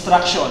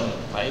instruction.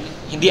 Okay?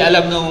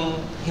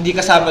 Hindi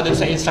kasama dun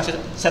sa instruction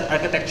set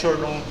architecture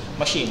ng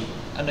machine.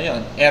 Ano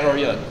yon? Error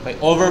yon. Okay?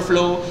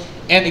 Overflow.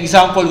 And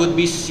example would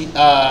be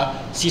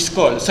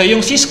syscall. So, yung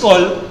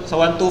syscall sa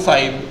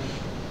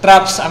 125,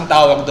 traps ang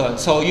tawag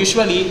doon. So,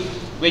 usually,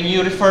 when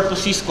you refer to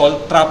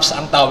syscall, traps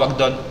ang tawag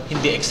doon,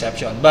 hindi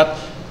exception. But,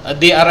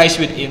 they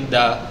arise within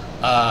the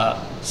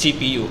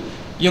CPU.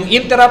 Yung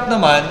interrupt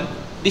naman,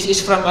 this is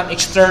from an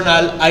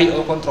external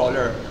I/O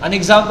controller. An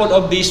example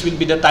of this will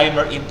be the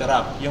timer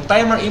interrupt. Yung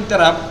timer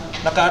interrupt,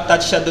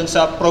 naka-attach siya dun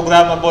sa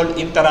programmable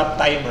interrupt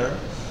timer.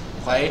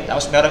 Okay?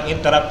 Tapos merong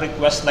interrupt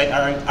request line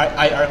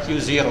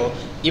IRQ0.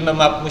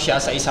 Imamap mo siya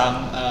sa isang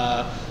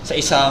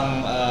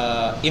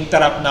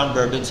interrupt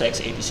number dun sa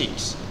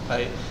x86.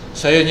 Okay?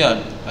 So yun yun.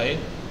 Okay?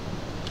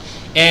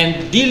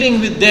 And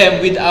dealing with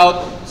them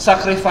without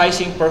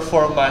sacrificing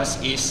performance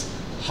is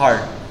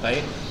hard.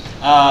 Okay?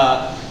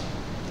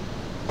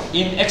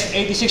 In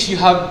x86, you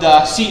have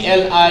the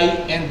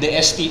CLI and the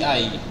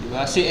STI.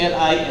 Diba?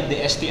 CLI and the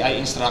STI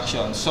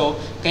instructions. So,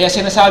 kaya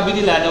sinasabi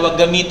nila na wag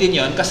gamitin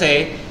yon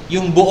kasi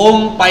yung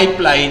buong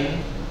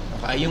pipeline,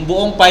 okay, yung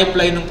buong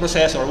pipeline ng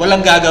processor,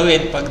 walang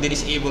gagawin pag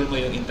disable mo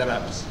yung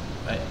interrupts.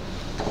 Okay?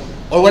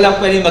 Or walang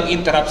pwedeng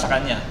mag-interrupt sa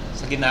kanya,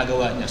 sa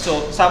ginagawa niya.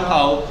 So,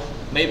 somehow,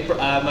 may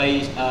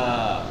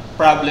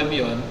problem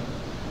yon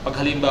pag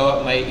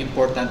halimbawa may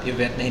important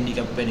event na hindi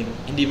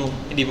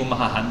mo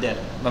makahandle,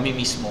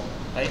 mamimiss mo.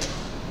 Okay?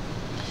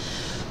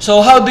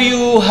 So, how do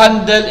you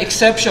handle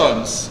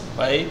exceptions?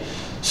 Okay?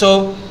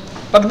 So,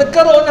 pag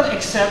nagkaroon ng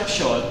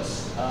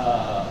exceptions,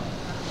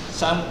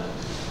 some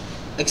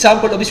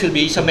example of this will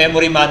be sa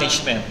memory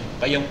management,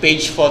 okay? Yung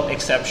page fault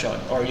exception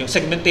or yung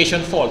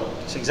segmentation fault,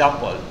 as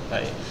example.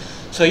 Okay?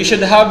 So, you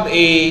should have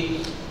a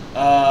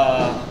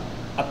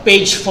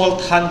page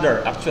fault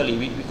handler. Actually,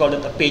 we call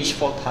it a page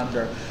fault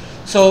handler.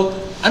 So,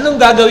 anong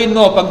gagawin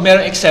mo pag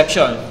mayroong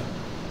exception?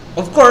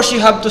 Of course,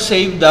 you have to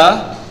save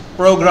the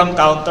program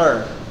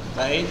counter,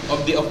 okay,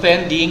 of the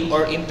offending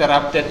or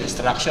interrupted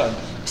instruction.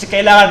 Kasi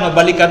kailangan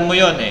mabalikan mo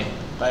yon eh.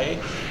 Okay?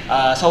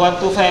 Sa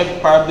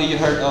 125, probably you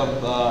heard of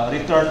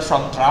return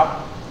from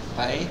trap.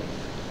 Okay?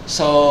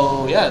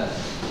 So, yan.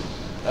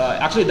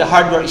 Actually, the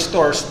hardware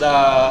stores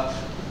the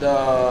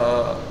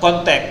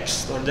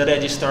context or the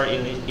register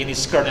in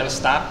its kernel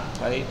stack.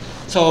 Okay?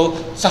 So,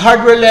 sa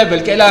hardware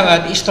level,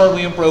 kailangan i-store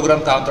mo yung program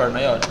counter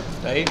na yon.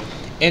 Okay?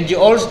 And you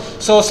also,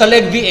 so sa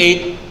leg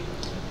V8,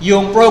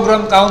 yung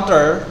program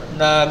counter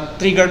na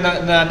trigger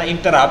na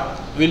interrupt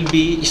will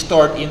be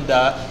stored in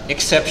the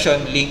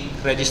exception link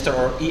register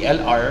or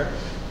ELR.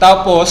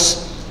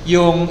 Tapos,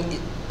 yung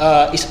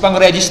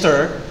ispang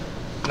register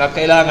na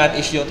kailangan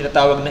is yung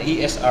tinatawag na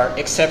ESR,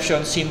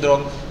 exception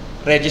syndrome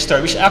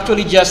register, which is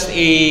actually just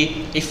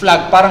a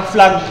flag, parang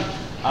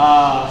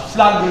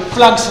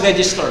flags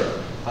register.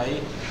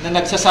 Okay,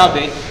 na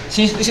nagsasabi,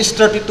 since this is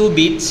 32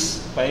 bits,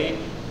 okay,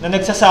 na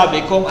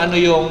nagsasabi kung ano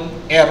yung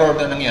error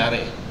na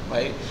nangyari.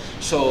 Okay?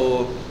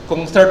 So,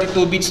 kung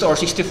 32 bits or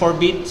 64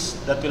 bits,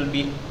 that will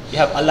be, you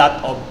have a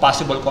lot of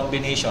possible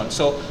combinations.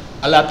 So,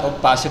 a lot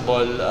of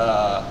possible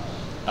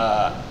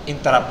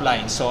interrupt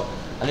lines. So,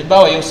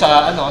 halimbawa, yung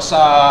sa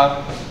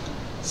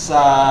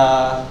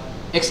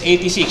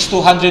x86,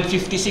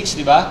 256,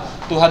 di ba?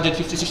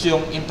 256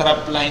 yung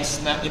interrupt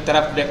lines na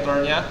interrupt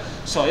vector niya.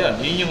 So,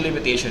 yun yung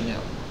limitation niya.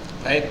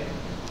 Right?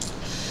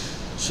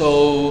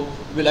 So,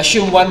 we'll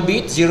assume 1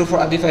 bit, 0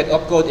 for undefined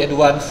opcode, and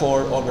 1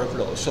 for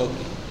overflow. So,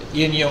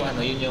 yun yung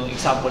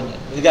example niya.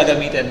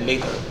 Gagamitin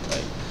later.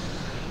 Right?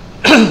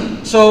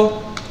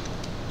 So,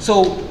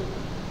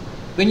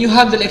 when you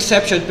handle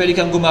exception, pwede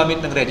kang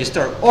gumamit ng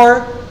register.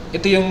 Or,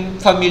 ito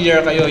yung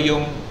familiar kayo,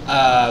 yung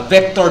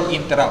vectored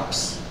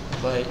interrupts.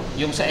 Okay?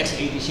 Yung sa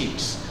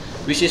x86,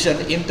 which is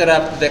an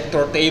interrupt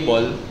vector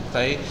table.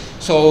 Okay?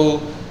 So,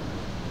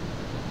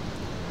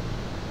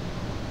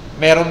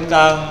 meron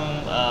kang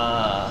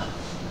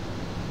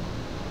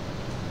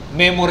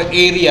memory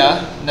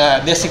area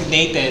na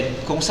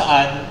designated kung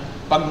saan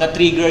pag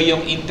na-trigger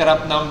yung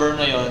interrupt number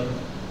na yon,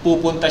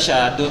 pupunta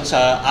siya doon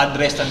sa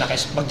address na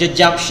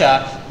magja-jump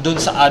siya doon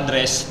sa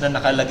address na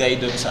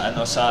nakalagay doon sa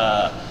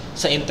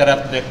sa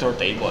interrupt vector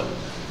table.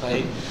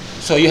 Okay?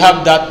 So you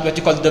have that what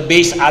you call the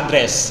base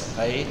address,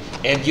 okay?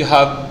 And you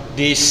have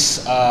this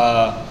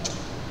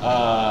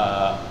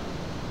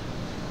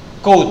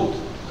code,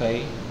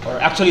 okay? Or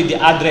actually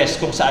the address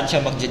kung saan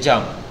siya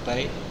magja-jump,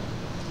 okay?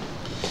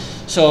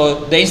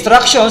 So the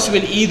instructions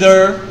will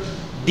either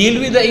deal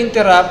with the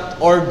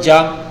interrupt or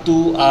jump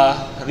to a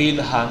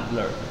real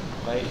handler.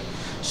 Okay?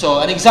 So,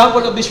 an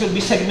example of this will be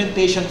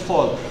segmentation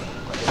fault.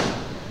 Okay?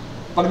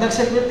 Pag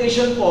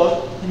nag-segmentation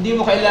fault, hindi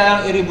mo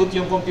kailangang i-reboot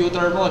yung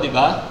computer mo, di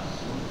ba?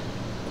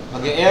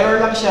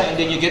 Mag-error lang siya and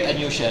then you get a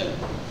new shell.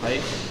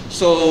 Okay?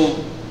 So,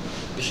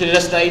 usually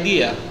that's the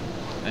idea.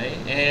 Okay?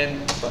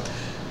 And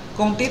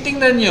kung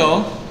titingnan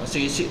nyo,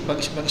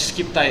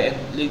 mag-skip tayo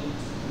and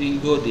we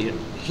go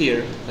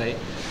here. Okay?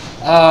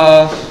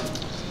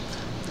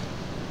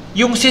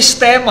 Yung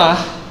sistema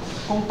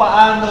kung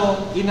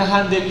paano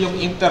hinahandle yung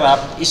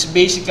interrupt is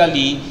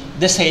basically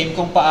the same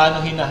kung paano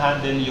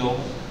hinahandle yung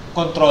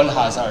control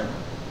hazard.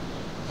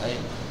 Okay?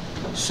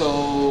 So,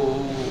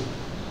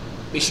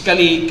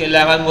 basically,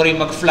 kailangan mo rin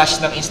mag-flash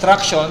ng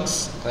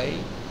instructions. Okay?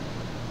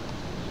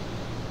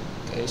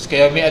 Okay, so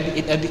kaya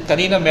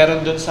kanina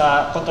meron dun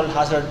sa control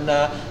hazard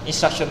na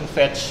instruction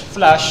fetch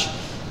flash.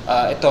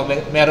 Ito,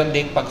 meron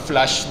ding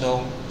pag-flash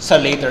sa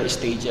later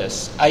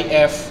stages.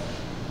 IF,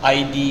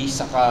 ID,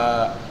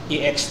 saka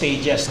EX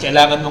stages.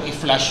 Kailangan mong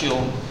i-flash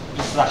yung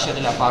instruction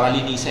nila para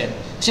linisin.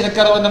 Kasi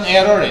nagkaroon ng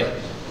error eh.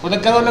 Kung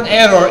nagkaroon ng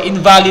error,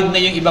 invalid na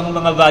yung ibang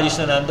mga values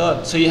na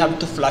nandun. So you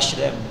have to flash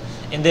them.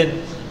 And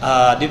then,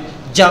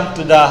 jump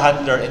to the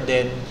handler. And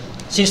then,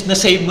 since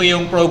na-save mo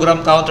yung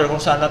program counter kung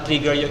saan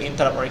na-trigger yung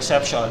interrupt or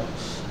exception,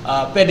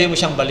 pwede mo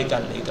siyang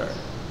balikan later.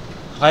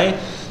 Okay?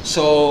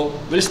 So,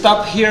 we'll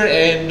stop here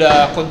and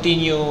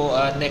continue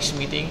next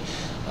meeting.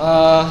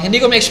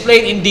 Hindi ko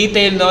ma-explain in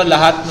detail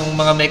lahat ng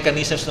mga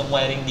mechanisms ng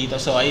wiring dito.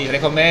 So I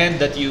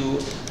recommend that you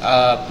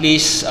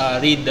please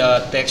read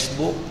the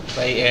textbook,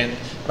 okay, and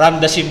run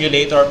the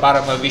simulator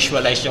para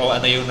ma-visualize nyo kung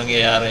ano yung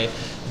nangyayari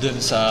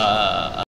dun sa